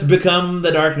 I must become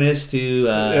the darkness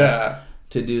to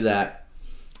do that.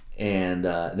 And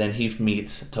then he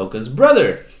meets Toka's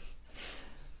brother.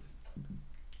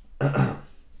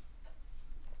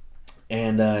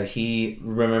 And he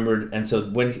remembered, and so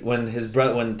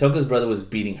when Toka's brother was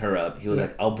beating her up, he was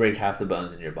like, "I'll break half the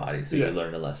bones in your body, so you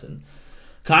learn a lesson."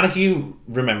 Kaneki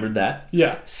remembered that,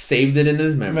 saved it in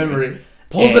his memory,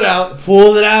 pulled it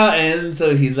out, and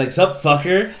so he's like, "Sup,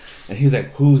 fucker?" And he's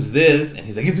like, "Who's this?" And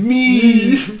he's like, "It's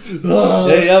me."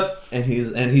 Yep. And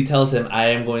he tells him, "I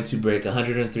am going to break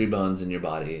 103 bones in your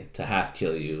body to half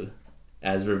kill you."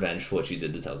 As revenge for what you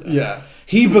did to Toka. Yeah.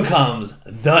 He becomes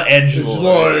the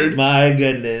Edgelord. My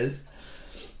goodness.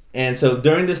 And so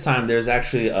during this time, there's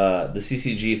actually the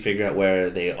CCG figure out where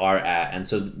they are at. And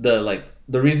so the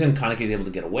reason Kaneki is able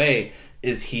to get away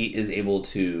is he is able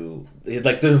to...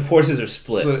 Like, the forces are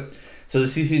split. So the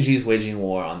CCG is waging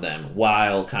war on them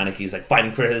while Kaneki is like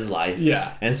fighting for his life.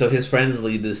 Yeah. And so his friends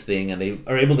lead this thing and they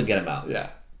are able to get him out. Yeah.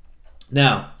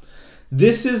 Now,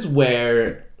 this is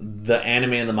where the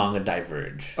anime and the manga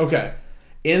diverge. Okay.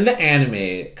 In the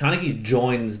anime, Kaneki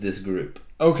joins this group.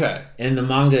 Okay. In the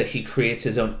manga, he creates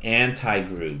his own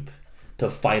anti-group to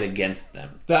fight against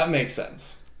them. That makes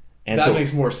sense. And that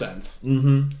makes more sense.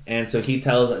 Mm-hmm. And so he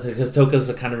tells, because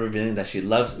Toka's kind of revealing that she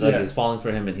loves, is falling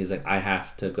for him, and he's like, I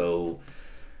have to go,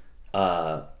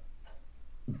 I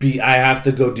have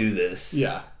to go do this.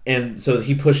 Yeah. And so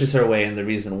he pushes her away, and the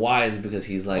reason why is because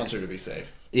he's like, wants her to be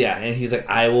safe. Yeah, and he's like,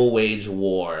 I will wage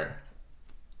war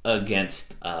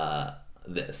against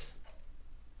this.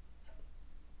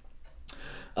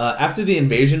 After the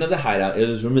invasion of the hideout, it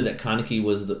was rumored that Kaneki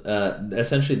was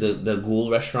essentially the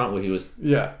ghoul restaurant where he was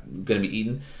going to be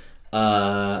eaten.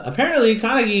 Apparently,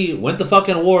 Kaneki went to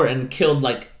fucking war and killed,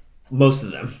 like, most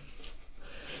of them.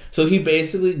 So he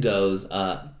basically goes...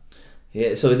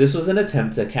 so this was an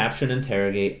attempt to capture and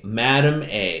interrogate Madam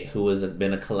A, who has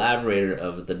been a collaborator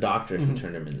of the doctors who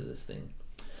turned him into this thing.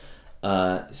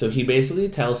 So he basically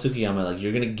tells Tsukiyama, like,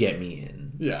 you're going to get me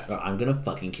in. Yeah. Or I'm going to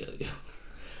fucking kill you.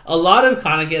 A lot of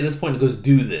Kaneki at this point goes,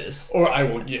 do this. Or I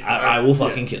will I will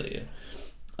fucking kill you.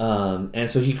 And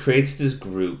so he creates this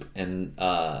group, and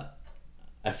I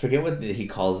forget what he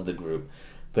calls the group,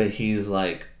 but he's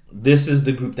like, this is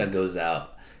the group that goes out.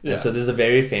 Yeah. And so there's a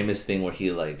very famous thing where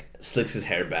he like slicks his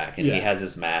hair back and he has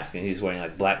his mask and he's wearing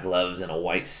like black gloves and a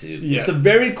white suit. Yeah. It's a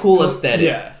very cool aesthetic.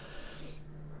 Yeah.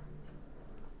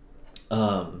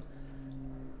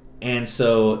 And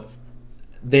so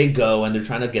they go and they're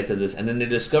trying to get to this, and then they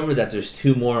discover that there's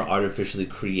two more artificially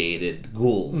created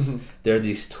ghouls. They're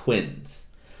these twins.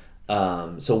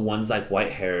 So one's like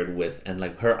white haired with, and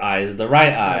like her eye is the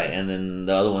right eye, and then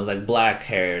the other one's like black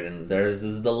haired, and theirs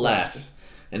is the left.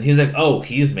 And he's like, oh,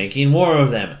 he's making more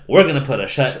of them. We're going to put a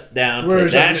shutdown to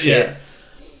that shit.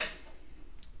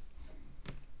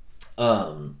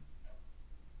 And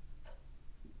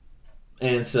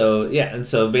so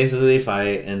basically they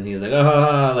fight, and he's like,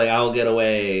 oh, like, I'll get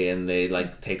away. And they,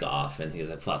 like, take off. And he's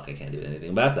like, fuck, I can't do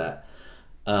anything about that.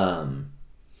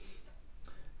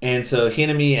 And so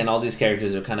Hinami and all these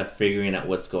characters are kind of figuring out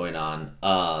what's going on.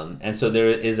 And so there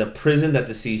is a prison that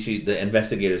the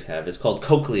investigators have. It's called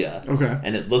Cochlea. Okay.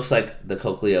 And it looks like the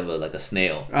cochlea of a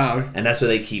snail. Oh. Okay. And that's where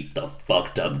they keep the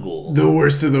fucked up ghouls. The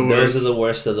worst of the worst. Those are the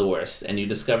worst of the worst. And you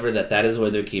discover that is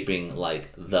where they're keeping like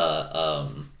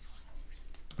the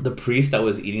priest that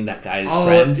was eating that guy's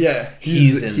friend. Yeah.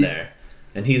 He's in there.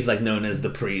 And he's like known as the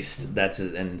priest. That's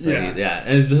his, and so Yeah.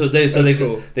 And so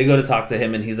Cool. they go to talk to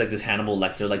him, and he's like this Hannibal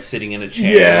Lecter, like sitting in a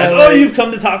chair. Yeah, like, like- oh, you've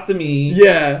come to talk to me.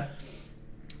 Yeah.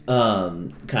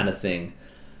 Kind of thing.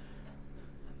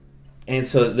 And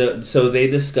so they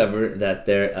discover that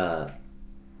their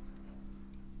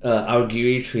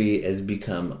Aogiri tree has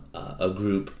become a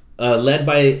group led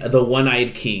by the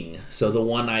One-Eyed King. So the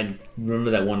One-Eyed,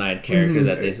 remember that One-Eyed character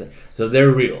that they said? So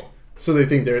they're real. So they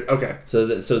think they're okay. So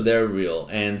they're real,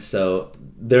 and so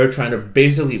they're trying to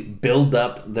basically build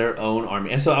up their own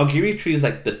army. And so Aogiri tree is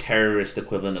like the terrorist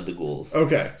equivalent of the ghouls.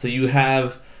 Okay. So you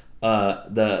have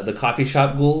the coffee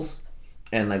shop ghouls,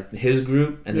 and like his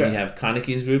group, and then you have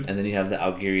Kaneki's group, and then you have the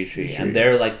Aogiri tree, and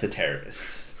they're like the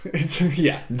terrorists.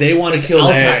 They want to kill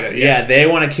Al-Qaeda, they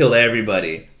want to kill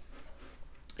everybody.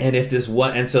 And if this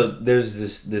one, and so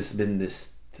there's this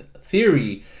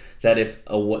theory that if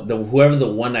whoever the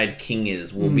One-Eyed King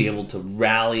is will be able to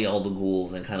rally all the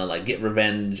ghouls and kind of like get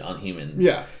revenge on humans.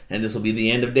 Yeah. And this will be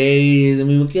the end of days, and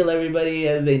we will kill everybody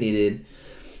as they needed.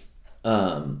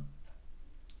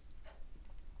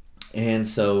 And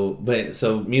so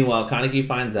meanwhile, Kaneki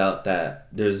finds out that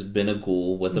there's been a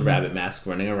ghoul with the rabbit mask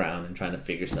running around and trying to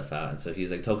figure stuff out. And so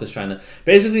he's like, Toka's trying to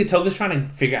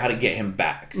figure out how to get him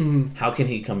back. How can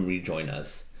he come rejoin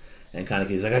us? And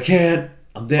Kaneki's like, I can't.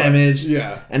 I'm damaged. Right.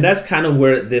 Yeah. And that's kind of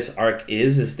where this arc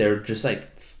is they're just like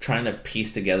trying to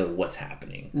piece together what's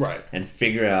happening. Right. And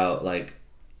figure out like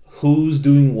who's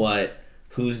doing what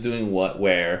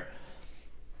where,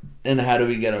 and how do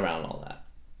we get around all that.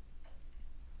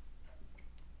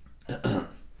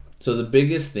 So the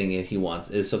biggest thing he wants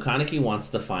is, Kaneki wants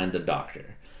to find the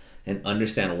doctor and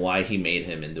understand why he made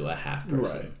him into a half person.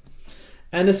 Right.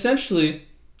 And essentially,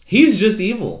 he's just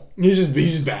evil. He's just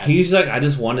bad. He's like, I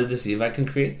just wanted to see if I can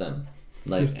create them.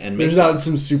 Like, and there's not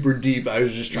some super deep. I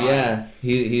was just trying. Yeah,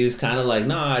 he's kind of like,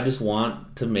 no, I just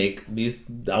want to make these.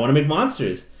 I want to make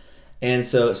monsters. And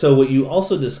so what you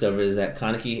also discover is that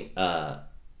Kaneki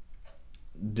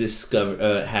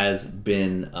has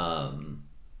been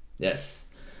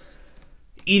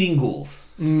eating ghouls.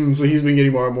 So he's been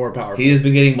getting more and more powerful. He has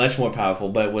been getting much more powerful.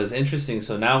 But what's interesting,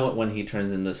 so now when he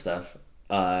turns into stuff,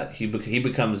 he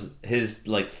becomes, his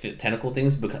like tentacle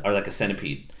things are like a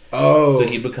centipede. Oh, so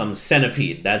he becomes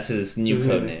Centipede. That's his new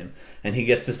code name. And he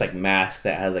gets this like mask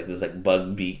that has like this like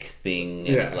bug beak thing,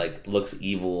 and it like looks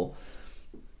evil.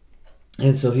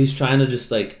 And so he's trying to just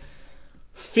like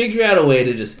figure out a way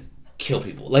to just kill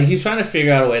people. Like he's trying to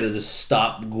figure out a way to just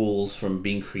stop ghouls from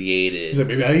being created. Is it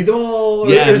maybe I eat them all?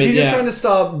 Yeah, or is he just trying to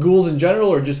stop ghouls in general,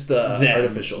 or just the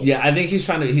artificial? Yeah, I think he's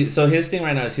trying to. So his thing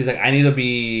right now is he's like, I need to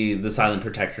be the silent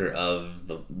protector of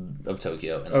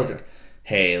Tokyo. And like,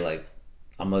 hey, like,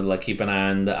 I'm gonna like keep an eye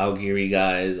on the Aogiri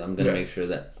guys. I'm gonna make sure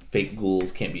that fake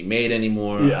ghouls can't be made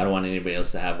anymore. I don't want anybody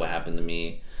else to have what happened to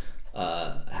me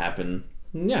happen.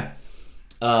 Yeah.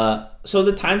 So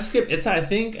the time skip, it's, I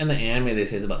think in the anime they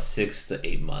say it's about 6 to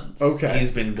 8 months. Okay. He's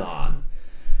been gone.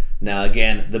 Now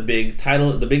again, the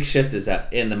big shift is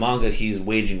that in the manga he's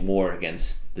waging war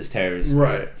against this terrorist group.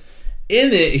 Right.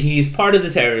 In it, he's part of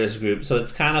the terrorist group, so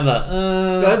it's kind of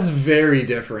a... That's very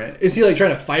different. Is he like trying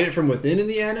to fight it from within in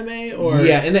the anime, or...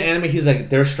 Yeah, in the anime he's like,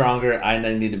 they're stronger, I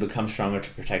need to become stronger to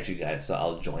protect you guys, so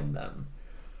I'll join them.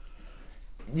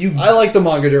 I like the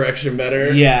manga direction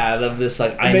better. Yeah, I love this.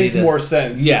 Like, it makes more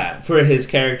sense. Yeah, for his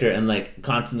character, and like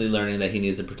constantly learning that he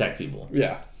needs to protect people.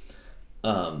 Yeah.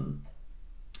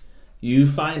 You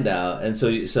find out, and so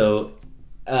he's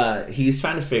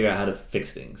trying to figure out how to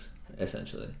fix things.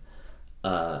 Essentially,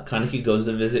 Kaneki goes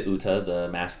to visit Uta, the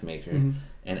mask maker,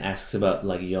 and asks about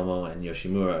like Yomo and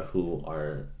Yoshimura, who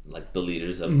are like the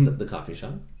leaders of the coffee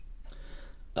shop.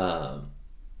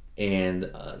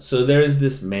 So there's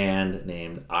this man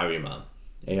named Arima,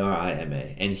 Arima,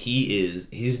 and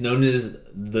he's known as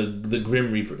the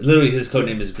Grim Reaper. Literally, his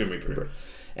codename is Grim Reaper,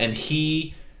 and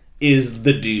he is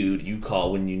the dude you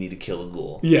call when you need to kill a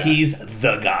ghoul. Yeah, he's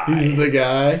the guy. He's the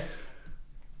guy.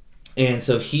 And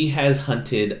so he has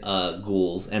hunted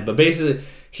ghouls, but basically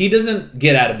he doesn't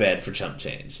get out of bed for chump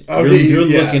change. Okay, you're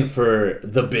looking for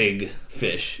the big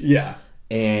fish. Yeah.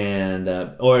 And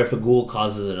or if a ghoul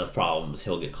causes enough problems,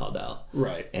 he'll get called out.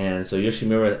 Right. And so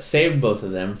Yoshimura saved both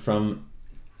of them from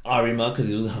Arima because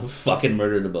he was gonna fucking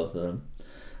murder both of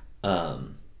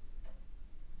them.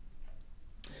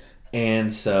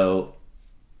 And so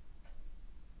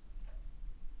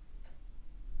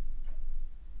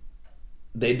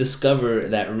they discover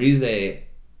that Rize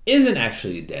isn't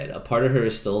actually dead. A part of her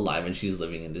is still alive, and she's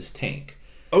living in this tank.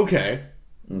 Okay.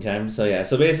 Okay, so yeah,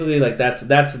 so basically, like that's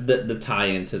the tie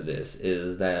into this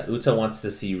is that Uta wants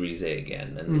to see Rize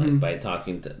again, and like by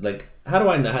talking to like, how do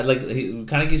I know? How, like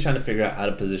Kaneki's trying to figure out how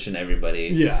to position everybody,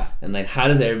 Yeah, and like how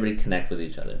does everybody connect with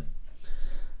each other?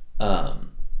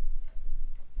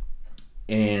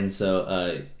 And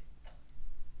so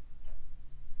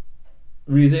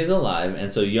Rize is alive,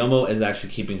 and so Yomo is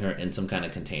actually keeping her in some kind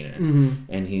of container,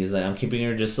 and he's like, I'm keeping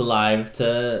her just alive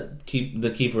to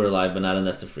keep her alive, but not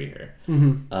enough to free her.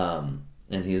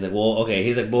 And he's like, well, okay.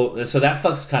 He's like, well, so that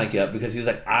fucks Kaneki up because he's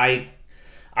like, I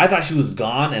thought she was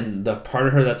gone, and the part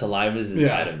of her that's alive is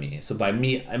inside of me. So by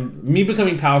me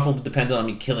becoming powerful depends on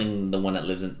me killing the one that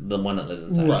lives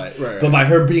inside. Right. But by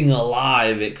her being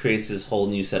alive, it creates this whole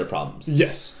new set of problems.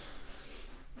 Yes.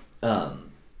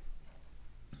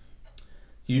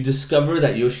 You discover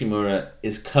that Yoshimura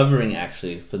is covering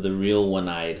actually for the real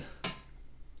one-eyed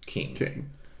king.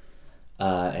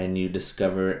 And you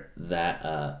discover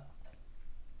that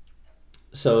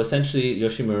so essentially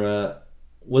Yoshimura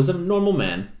was a normal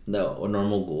man, a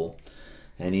normal ghoul,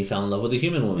 and he fell in love with a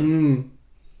human woman.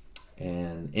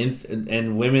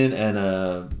 And women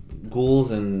and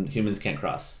ghouls and humans can't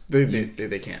cross. They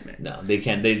can't make. No, they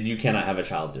can't. You cannot have a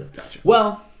child through. Gotcha.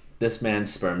 Well, this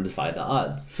man's sperm defied the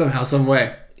odds. Somehow, some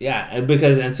way. Yeah,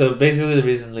 and so basically the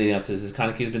reason leading up to this is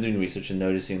Kaneki's been doing research and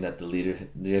noticing that the leader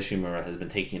Yoshimura has been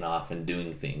taking off and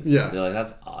doing things. Yeah, they're like,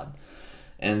 that's odd.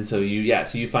 And so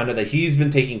you find out that he's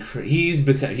been he's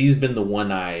been the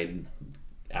one-eyed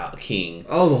king.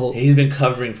 Oh, he's been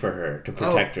covering for her to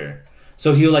protect her.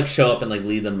 So he'll like show up and like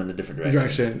lead them in a different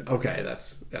direction. Okay,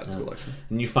 that's cool actually.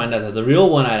 And you find out that the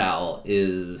real one-eyed owl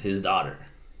is his daughter.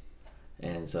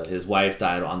 And so his wife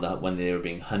died when they were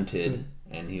being hunted,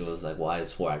 and he was like, "Well, I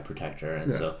swore I'd protect her."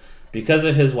 And so because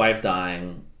of his wife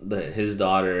dying, his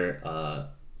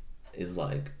daughter is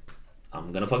like,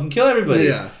 "I'm gonna fucking kill everybody."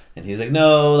 Yeah. And he's like,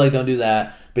 "No, like don't do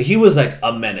that." But he was like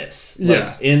a menace.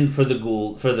 Like, yeah. For the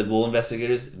ghoul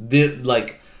investigators,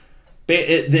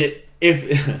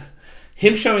 if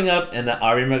him showing up and the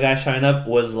Arima guy showing up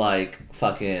was like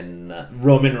fucking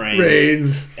Roman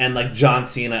Reigns and like John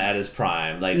Cena at his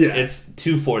prime. Like it's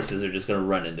two forces are just gonna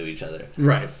run into each other.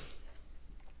 Right.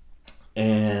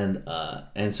 And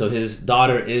so his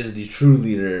daughter is the true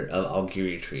leader of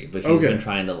Aogiri Tree, but he's been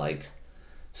trying to like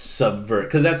subvert,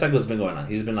 because that's like what's been going on.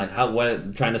 He's been like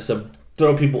trying to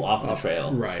throw people off the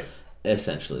trail, right?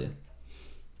 Essentially.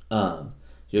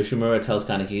 Yoshimura tells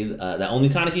Kaneki that only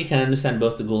Kaneki can understand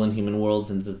both the ghoul and human worlds,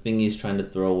 and the thing he's trying to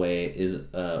throw away is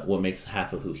what makes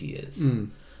half of who he is.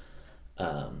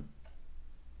 The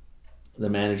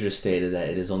manager stated that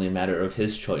it is only a matter of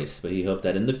his choice, but he hoped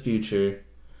that in the future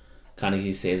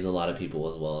Kaneki saves a lot of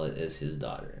people as well as his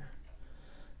daughter.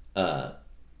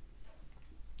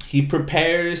 He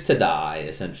prepares to die,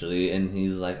 essentially, and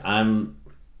he's like,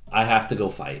 I have to go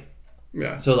fight.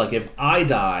 Yeah. So, like, if I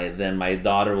die, then my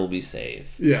daughter will be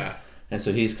safe. Yeah. And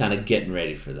so he's kind of getting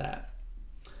ready for that.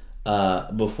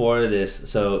 Before this,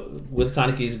 so with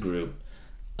Kaneki's group,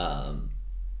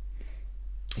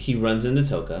 he runs into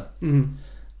Toka.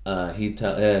 He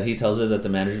tells her that the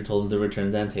manager told him to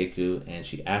return to Anteku, and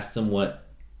she asked him what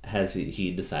has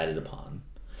he decided upon.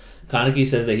 Kaneki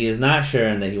says that he is not sure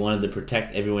and that he wanted to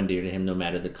protect everyone dear to him no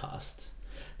matter the cost.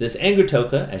 This angered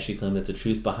Toka, as she claimed that the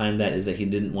truth behind that is that he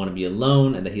didn't want to be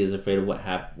alone and that he is afraid of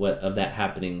of that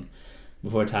happening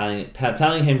before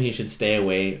telling him he should stay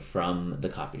away from the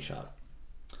coffee shop.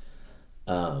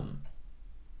 And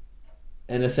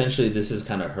essentially this is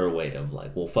kind of her way of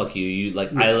like, well, fuck you,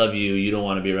 I love you, you don't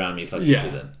want to be around me, fuck you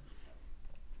too then.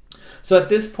 So at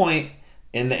this point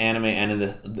in the anime and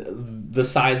in the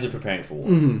sides are preparing for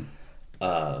war.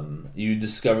 You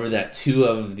discover that two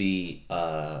of the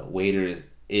waiters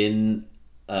in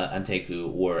Anteku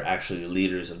were actually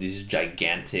leaders of these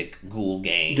gigantic ghoul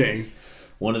gangs.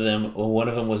 One of them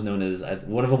was known as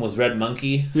Red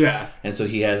Monkey. Yeah. And so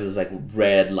he has this like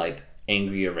red like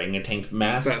angry orangutan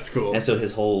mask. That's cool. And so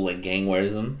his whole like gang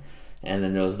wears them. And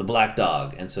then there was the Black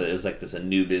Dog, and so it was like this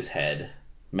Anubis head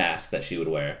mask that she would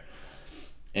wear.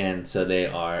 And so they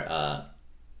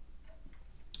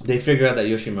figure out that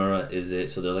Yoshimura is it,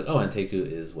 so they're like, oh,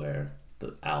 Anteku is where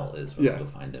the owl is. We're gonna go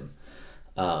find him.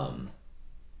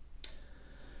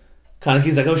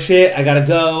 Kaneki's like, oh shit, I gotta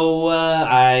go.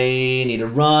 I need to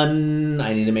run.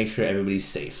 I need to make sure everybody's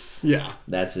safe. Yeah.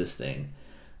 That's his thing.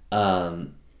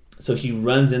 So he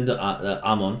runs into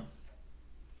Amon.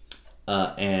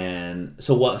 And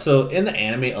so in the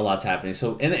anime, a lot's happening.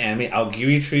 So in the anime,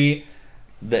 Aogiri Tree,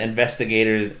 the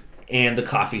investigators, and the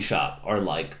coffee shop are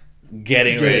like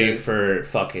getting ready for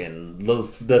fucking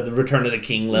the Return of the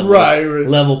King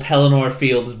level Pelennor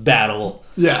Fields battle.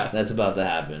 Yeah, that's about to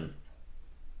happen.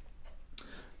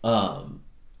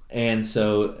 And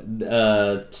so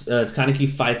Kaneki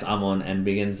fights Amon and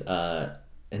begins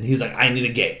and he's like, I need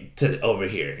to get to over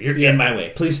here. You're in my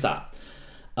way. Please stop.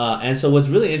 And so what's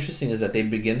really interesting is that they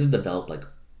begin to develop like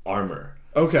armor.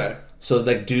 Okay. So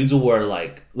like dudes will wear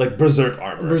like berserk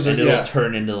armor, and it'll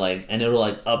turn into like, and it'll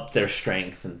like up their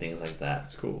strength and things like that.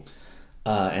 That's cool.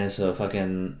 And so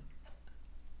fucking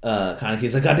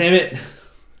Kaneki's like, God damn it.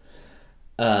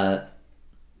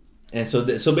 And so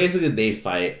basically they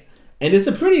fight, and it's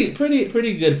a pretty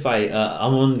good fight.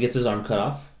 Amon gets his arm cut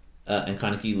off, and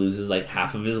Kaneki loses like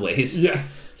half of his waist. Yeah.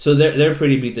 So they're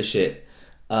pretty beat the shit.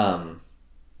 And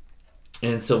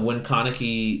so when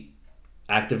Kaneki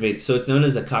activates, so it's known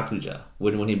as a kakuja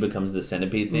when he becomes the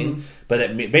centipede thing. Mm-hmm.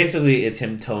 But basically it's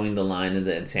him towing the line of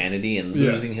the insanity and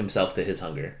losing himself to his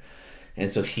hunger. And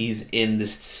so he's in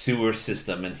this sewer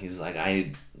system, and he's like,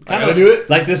 I gotta do it.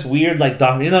 Like this weird, like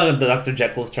Dr.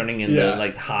 Jekyll's turning into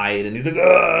like Hyde, and he's like,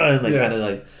 ugh, and like kind of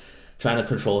like trying to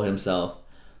control himself.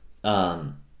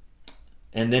 And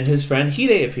then his friend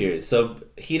Hide appears. So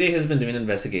Hide has been doing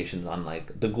investigations on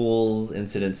like the ghouls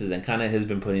incidences, and kind of has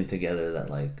been putting together that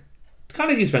like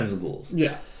Kaneki's friends with ghouls.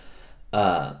 Yeah.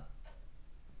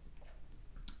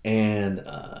 And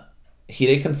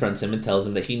Hide confronts him and tells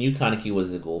him that he knew Kaneki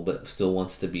was a ghoul, but still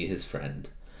wants to be his friend.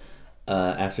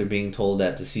 After being told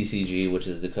that the CCG, which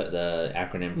is the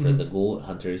acronym for the ghoul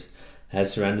hunters,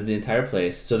 has surrounded the entire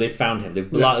place, so they found him.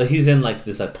 He's in like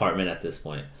this apartment at this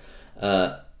point.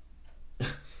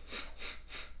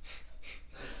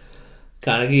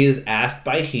 Kaneki is asked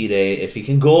by Hide if he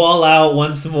can go all out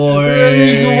once more.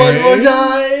 One more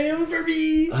time for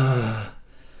me.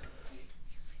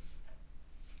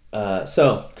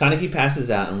 So Kaneki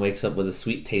passes out and wakes up with a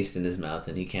sweet taste in his mouth,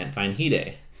 and he can't find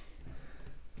Hide.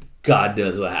 God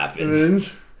knows what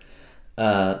happens.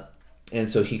 And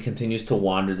so he continues to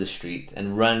wander the street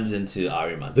and runs into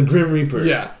Arima, the Grim Reaper.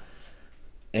 Yeah.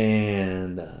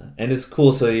 And it's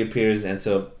cool. So he appears, and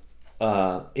so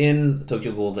in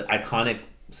Tokyo Ghoul, the iconic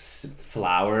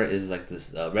flower is like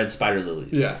this red spider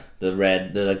lilies. Yeah. They're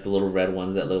like the little red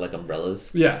ones that look like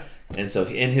umbrellas. Yeah. And so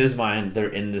in his mind, they're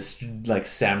in this like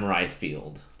samurai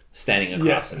field, standing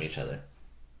across from each other.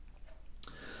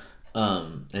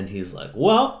 And he's like,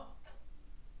 well,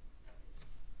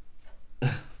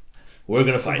 we're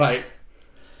gonna fight.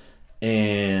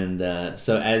 And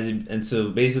so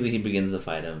basically he begins to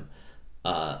fight him,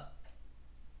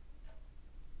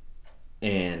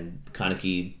 and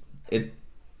Kaneki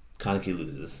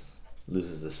loses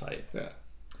this fight. Yeah.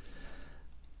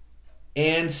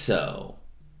 And so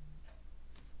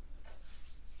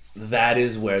that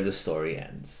is where the story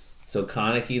ends. So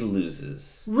Kaneki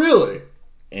loses. Really?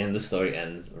 And the story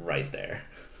ends right there.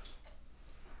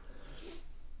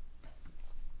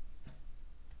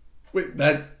 Wait,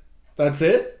 that's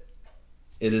it?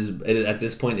 At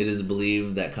this point, it is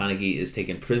believed that Kaneki is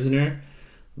taken prisoner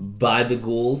by the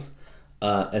ghouls.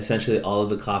 Essentially, all of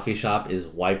the coffee shop is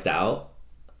wiped out.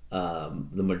 The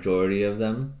majority of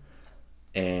them.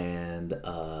 And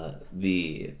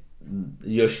the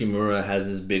Yoshimura has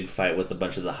this big fight with a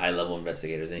bunch of the high-level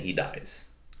investigators, and he dies.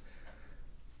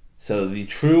 So the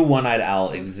true one-eyed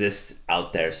owl exists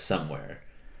out there somewhere.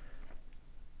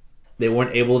 They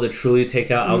weren't able to truly take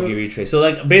out Aogiri. So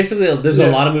like basically, there's a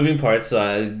lot of moving parts. So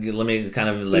let me kind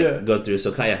of go through.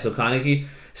 So so Kaneki.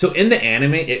 So in the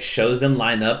anime, it shows them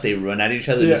line up. They run at each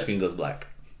other. And the screen goes black.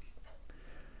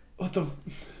 What the?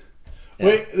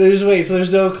 Yeah. So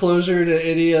there's no closure to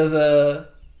any of the.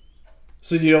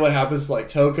 So do you know what happens to like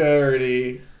Toka or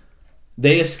any?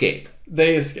 They escape.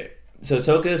 So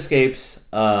Toka escapes.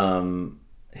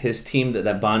 His team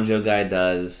that Banjo guy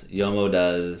does. Yomo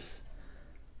does.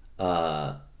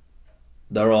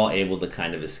 They're all able to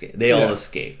kind of escape. They all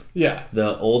escape. Yeah.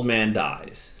 The old man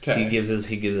dies. Okay. He gives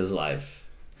his life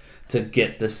to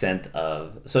get the scent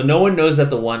of. So no one knows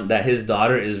that his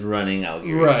daughter is running out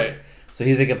here. Right. So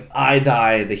he's like, if I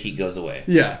die, the heat goes away.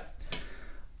 Yeah.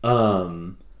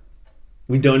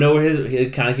 We don't know where his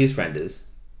Kaneki's friend is.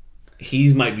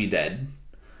 He might be dead.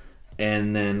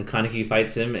 And then Kaneki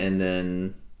fights him, and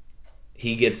then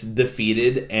he gets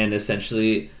defeated, and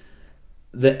essentially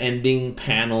the ending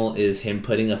panel is him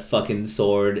putting a fucking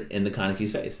sword in the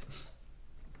Kaneki's face.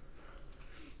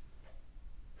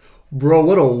 Bro,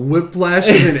 what a whiplash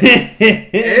of an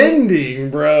ending,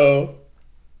 bro.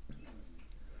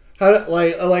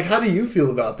 How do you feel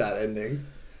about that ending?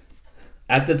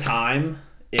 At the time,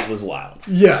 it was wild.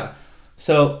 Yeah.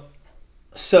 So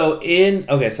I'll tell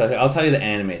you the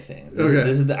anime thing.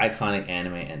 This is the iconic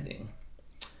anime ending.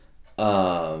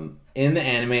 In the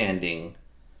anime ending,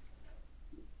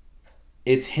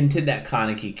 it's hinted that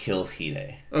Kaneki kills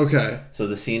Hide. Okay. So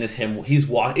the scene is him. He's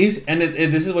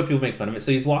this is what people make fun of it.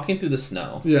 So he's walking through the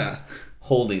snow. Yeah.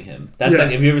 Holding him. That's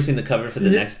like, have you ever seen the cover for the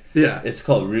next? Yeah. It's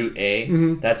called Route A.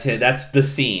 Mm-hmm. That's him. That's the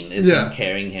scene. Is him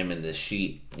carrying him in this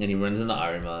sheet, and he runs into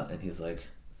Arima, and he's like,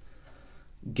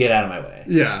 "Get out of my way."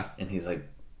 Yeah. And he's like,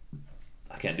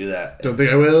 "I can't do that." Don't think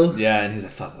I will. Yeah, and he's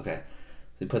like, "Fuck, okay."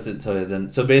 He puts it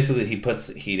so basically he puts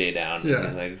Hide down. Yeah. And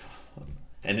he's like,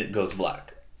 and it goes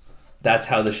black. That's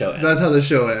how the show ends. That's how the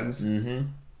show ends. Mm-hmm.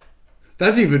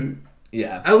 That's even.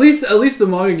 Yeah. At least the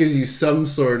manga gives you some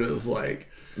sort of like.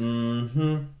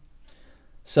 Mm-hmm.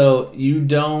 So you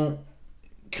don't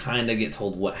kind of get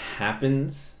told what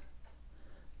happens.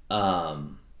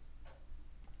 So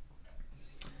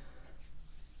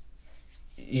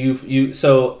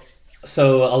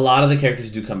a lot of the characters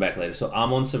do come back later. So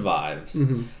Amon survives.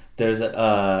 Mm-hmm. There's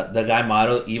the guy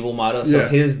Mado, evil Mado. So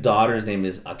his daughter's name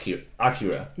is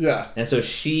Akira. Yeah. And so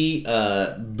she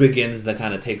begins to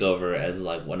kind of take over as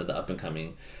like one of the up and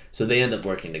coming. So they end up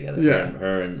working together. Yeah.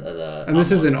 Her and the. And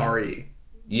this is an RE.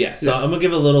 Yeah. So I'm gonna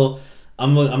give a little.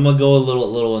 I'm gonna go a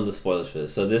little into spoilers for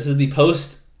this. So this is the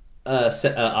post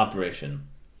operation.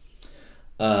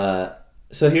 So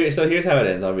here's how it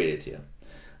ends. I'll read it to you.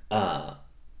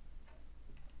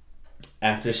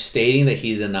 After stating that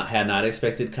he had not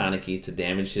expected Kaneki to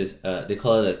damage his, they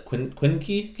call it a Quinqui,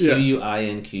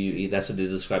 Quinque. That's what they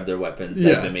describe their weapons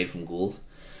that have been made from ghouls.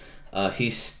 He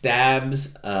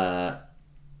stabs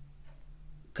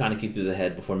Kaneki through the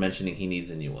head before mentioning he needs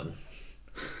a new one.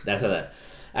 That's how that.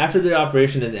 After the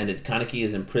operation has ended, Kaneki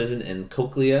is imprisoned in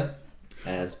Cochlea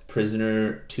as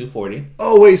prisoner 240.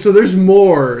 Oh wait, so there's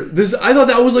more. I thought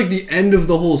that was like the end of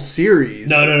the whole series.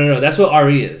 No. That's what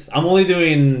RE is. I'm only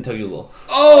doing Tokyo Ghoul.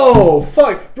 Oh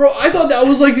fuck, bro! I thought that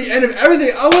was like the end of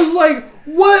everything. I was like,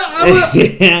 what?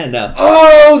 Yeah, no.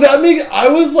 Oh, that makes. I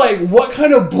was like, what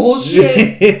kind of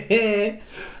bullshit?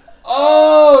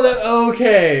 Oh, that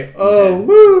okay. Oh, okay.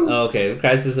 Woo. Okay,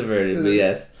 crisis averted. But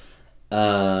yes.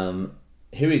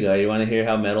 Here we go. You want to hear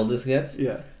how metal this gets?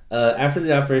 Yeah. After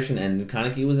the operation ended,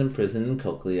 Kaneki was imprisoned in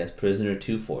Cochlea as prisoner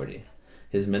 240.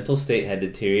 His mental state had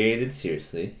deteriorated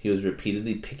seriously. He was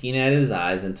repeatedly picking at his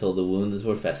eyes until the wounds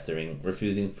were festering,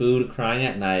 refusing food, crying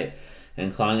at night,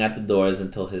 and clawing at the doors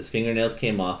until his fingernails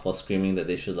came off while screaming that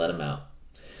they should let him out.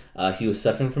 He was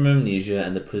suffering from amnesia,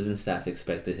 and the prison staff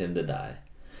expected him to die.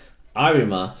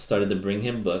 Arima started to bring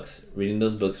him books. Reading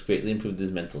those books greatly improved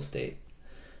his mental state.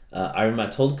 Arima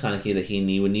told Kaneki that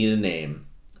he would need a name,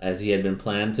 as he had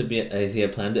planned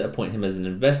to appoint him as an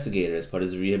investigator as part of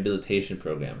his rehabilitation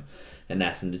program, and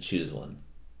asked him to choose one.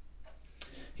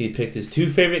 He picked his two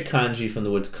favorite kanji from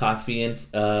the words coffee and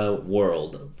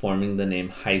world, forming the name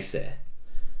Heise.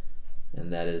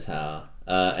 And that is how.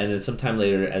 And then sometime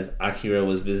later, as Akira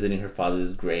was visiting her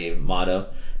father's grave, Mado,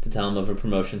 to tell him of her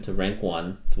promotion to rank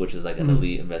 1, which is like an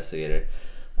elite investigator,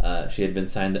 she had been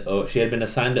assigned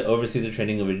to oversee the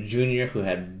training of a junior who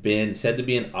had been said to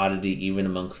be an oddity even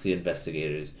amongst the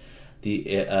investigators.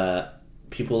 The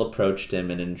people approached him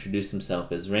and introduced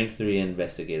himself as rank 3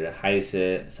 investigator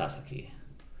Heise Sasaki.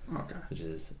 Okay. Which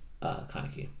is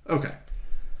Kaneki. Okay.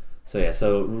 So yeah,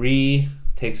 so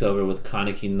takes over with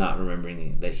Kaneki not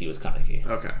remembering that he was Kaneki.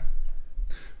 Okay.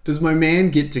 Does my man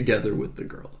get together with the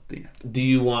girl at the end? Do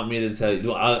you want me to tell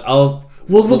you? I'll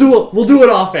We'll do it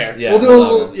off air. Yeah,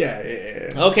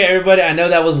 yeah. Okay, everybody. I know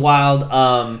that was wild.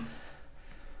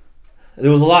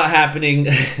 There was a lot happening.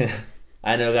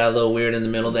 I know it got a little weird in the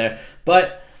middle there,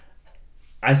 but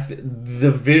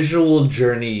the visual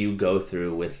journey you go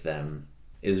through with them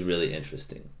is really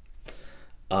interesting.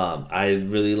 I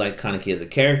really like Kaneki as a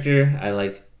character. I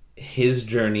like his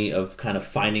journey of kind of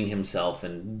finding himself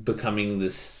and becoming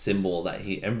this symbol that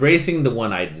embracing the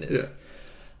one-eyedness.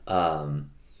 Yeah.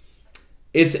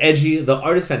 It's edgy. The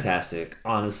art is fantastic.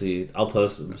 Honestly, I'll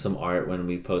post some art when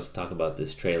we talk about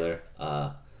this trailer,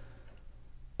 or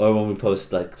when we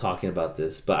post like talking about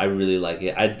this. But I really like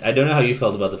it. I don't know how you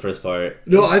felt about the first part.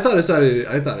 No, I thought it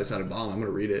sounded bomb. I'm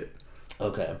gonna read it.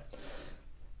 Okay.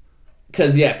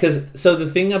 Because so the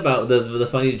thing about the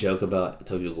funny joke about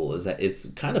Tokyo Ghoul is that it's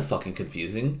kind of fucking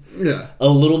confusing. Yeah. A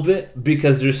little bit,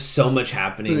 because there's so much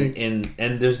happening and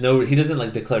there's he doesn't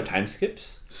like declare time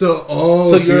skips. So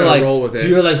you're like roll with it.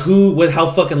 You're like how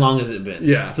fucking long has it been?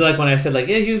 Yeah. So like when I said like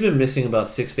he's been missing about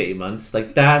 6 to 8 months,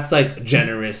 like that's like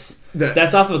generous.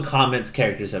 That's off of comments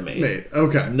characters have made.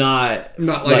 Okay. Not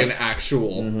like an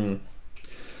actual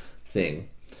thing.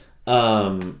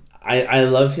 I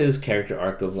love his character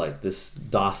arc of like this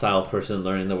docile person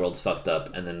learning the world's fucked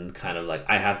up and then kind of like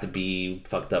I have to be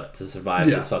fucked up to survive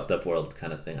this fucked up world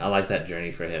kind of thing. I like that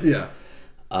journey for him. Yeah.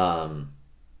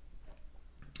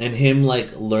 and him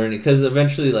like learning, because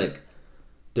eventually like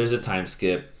there's a time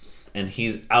skip, and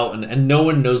he's out, and no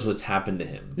one knows what's happened to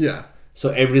him. Yeah. So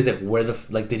everybody's like, where the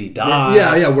like did he die?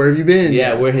 Yeah. Where have you been?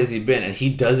 Yeah, where has he been? And he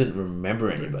doesn't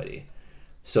remember anybody.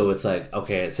 So it's like,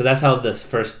 okay, so that's how this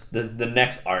the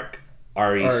next arc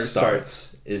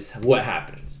starts is what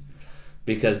happens,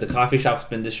 because the coffee shop's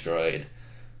been destroyed.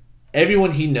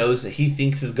 Everyone he knows that he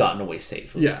thinks has gotten away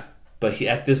safely. Yeah. But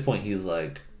at this point he's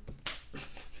like,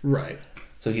 right.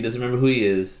 So he doesn't remember who he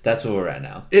is. That's where we're at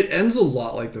now. It ends a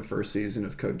lot like the first season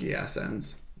of Code Geass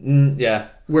ends. Yeah.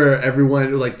 Where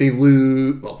everyone, like, they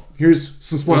lose... Well, here's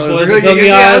some spoilers. Code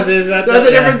Geass, that's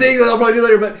a different thing I'll probably do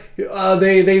later, but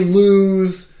they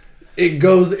lose... It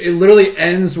literally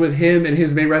ends with him and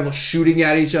his main rival shooting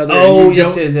at each other. Oh,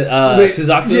 yes,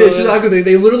 Suzaku. Yeah, Suzaku.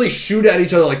 They literally shoot at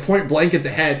each other, like, point blank at the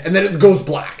head, and then it goes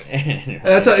black. And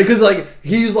that's how... Because, like,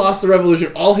 he's lost the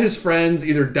revolution. All his friends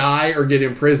either die or get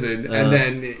imprisoned, and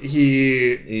then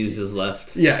he's just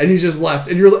left. Yeah, and he's just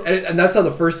left. And that's how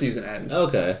the first season ends.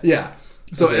 Okay. Yeah.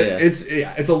 So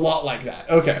it's a lot like that.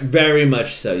 Okay. Very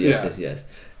much so. Yes.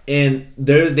 And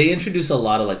they introduce a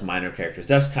lot of like minor characters.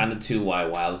 That's kind of too why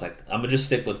I was like, I'm gonna just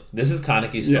stick with this is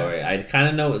Kaneki's story. Yeah. I kind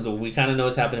of know we kind of know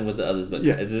what's happening with the others, but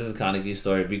this is Kaneki's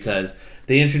story because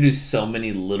they introduce so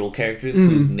many little characters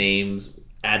whose names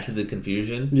add to the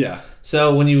confusion. Yeah.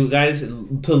 So when you guys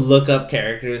to look up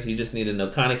characters, you just need to know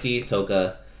Kaneki,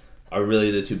 Toka are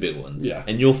really the two big ones. Yeah.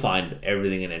 And you'll find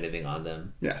everything and anything on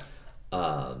them. Yeah.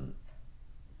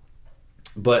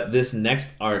 But this next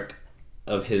arc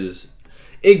of his.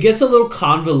 It gets a little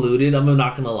convoluted, I'm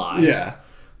not going to lie. Yeah.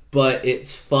 But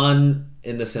it's fun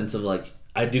in the sense of, like,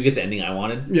 I do get the ending I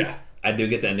wanted. Yeah. I do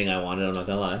get the ending I wanted, I'm not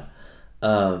going to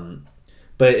lie.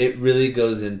 But it really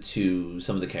goes into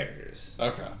some of the characters.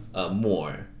 Okay.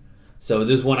 More. So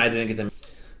there's one I didn't get them.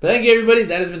 But thank you, everybody.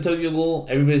 That has been Tokyo Ghoul.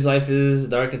 Everybody's life is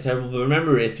dark and terrible. But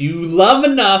remember, if you love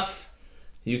enough,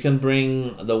 you can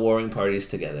bring the warring parties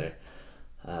together.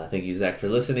 Thank you, Zach, for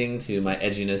listening to my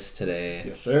edginess today.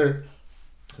 Yes, sir.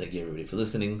 Thank you, everybody, for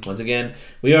listening. Once again,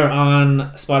 we are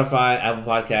on Spotify, Apple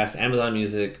Podcasts, Amazon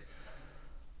Music.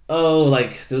 Oh,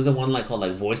 like, there's a one called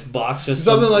Voice Box or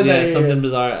something like that. Yeah, something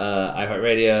bizarre.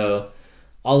 iHeartRadio.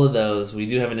 All of those. We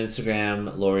do have an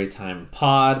Instagram, Lori Time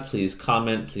Pod. Please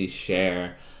comment. Please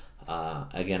share.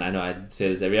 Again, I know I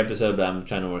say this every episode, but I'm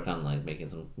trying to work on making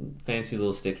some fancy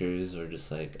little stickers or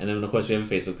just and then of course we have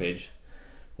a Facebook page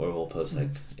where we'll post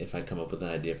if I come up with an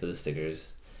idea for the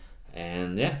stickers.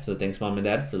 And yeah, so thanks, Mom and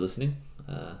Dad, for listening.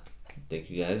 Thank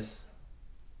you guys.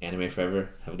 Anime forever.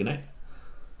 Have a good night.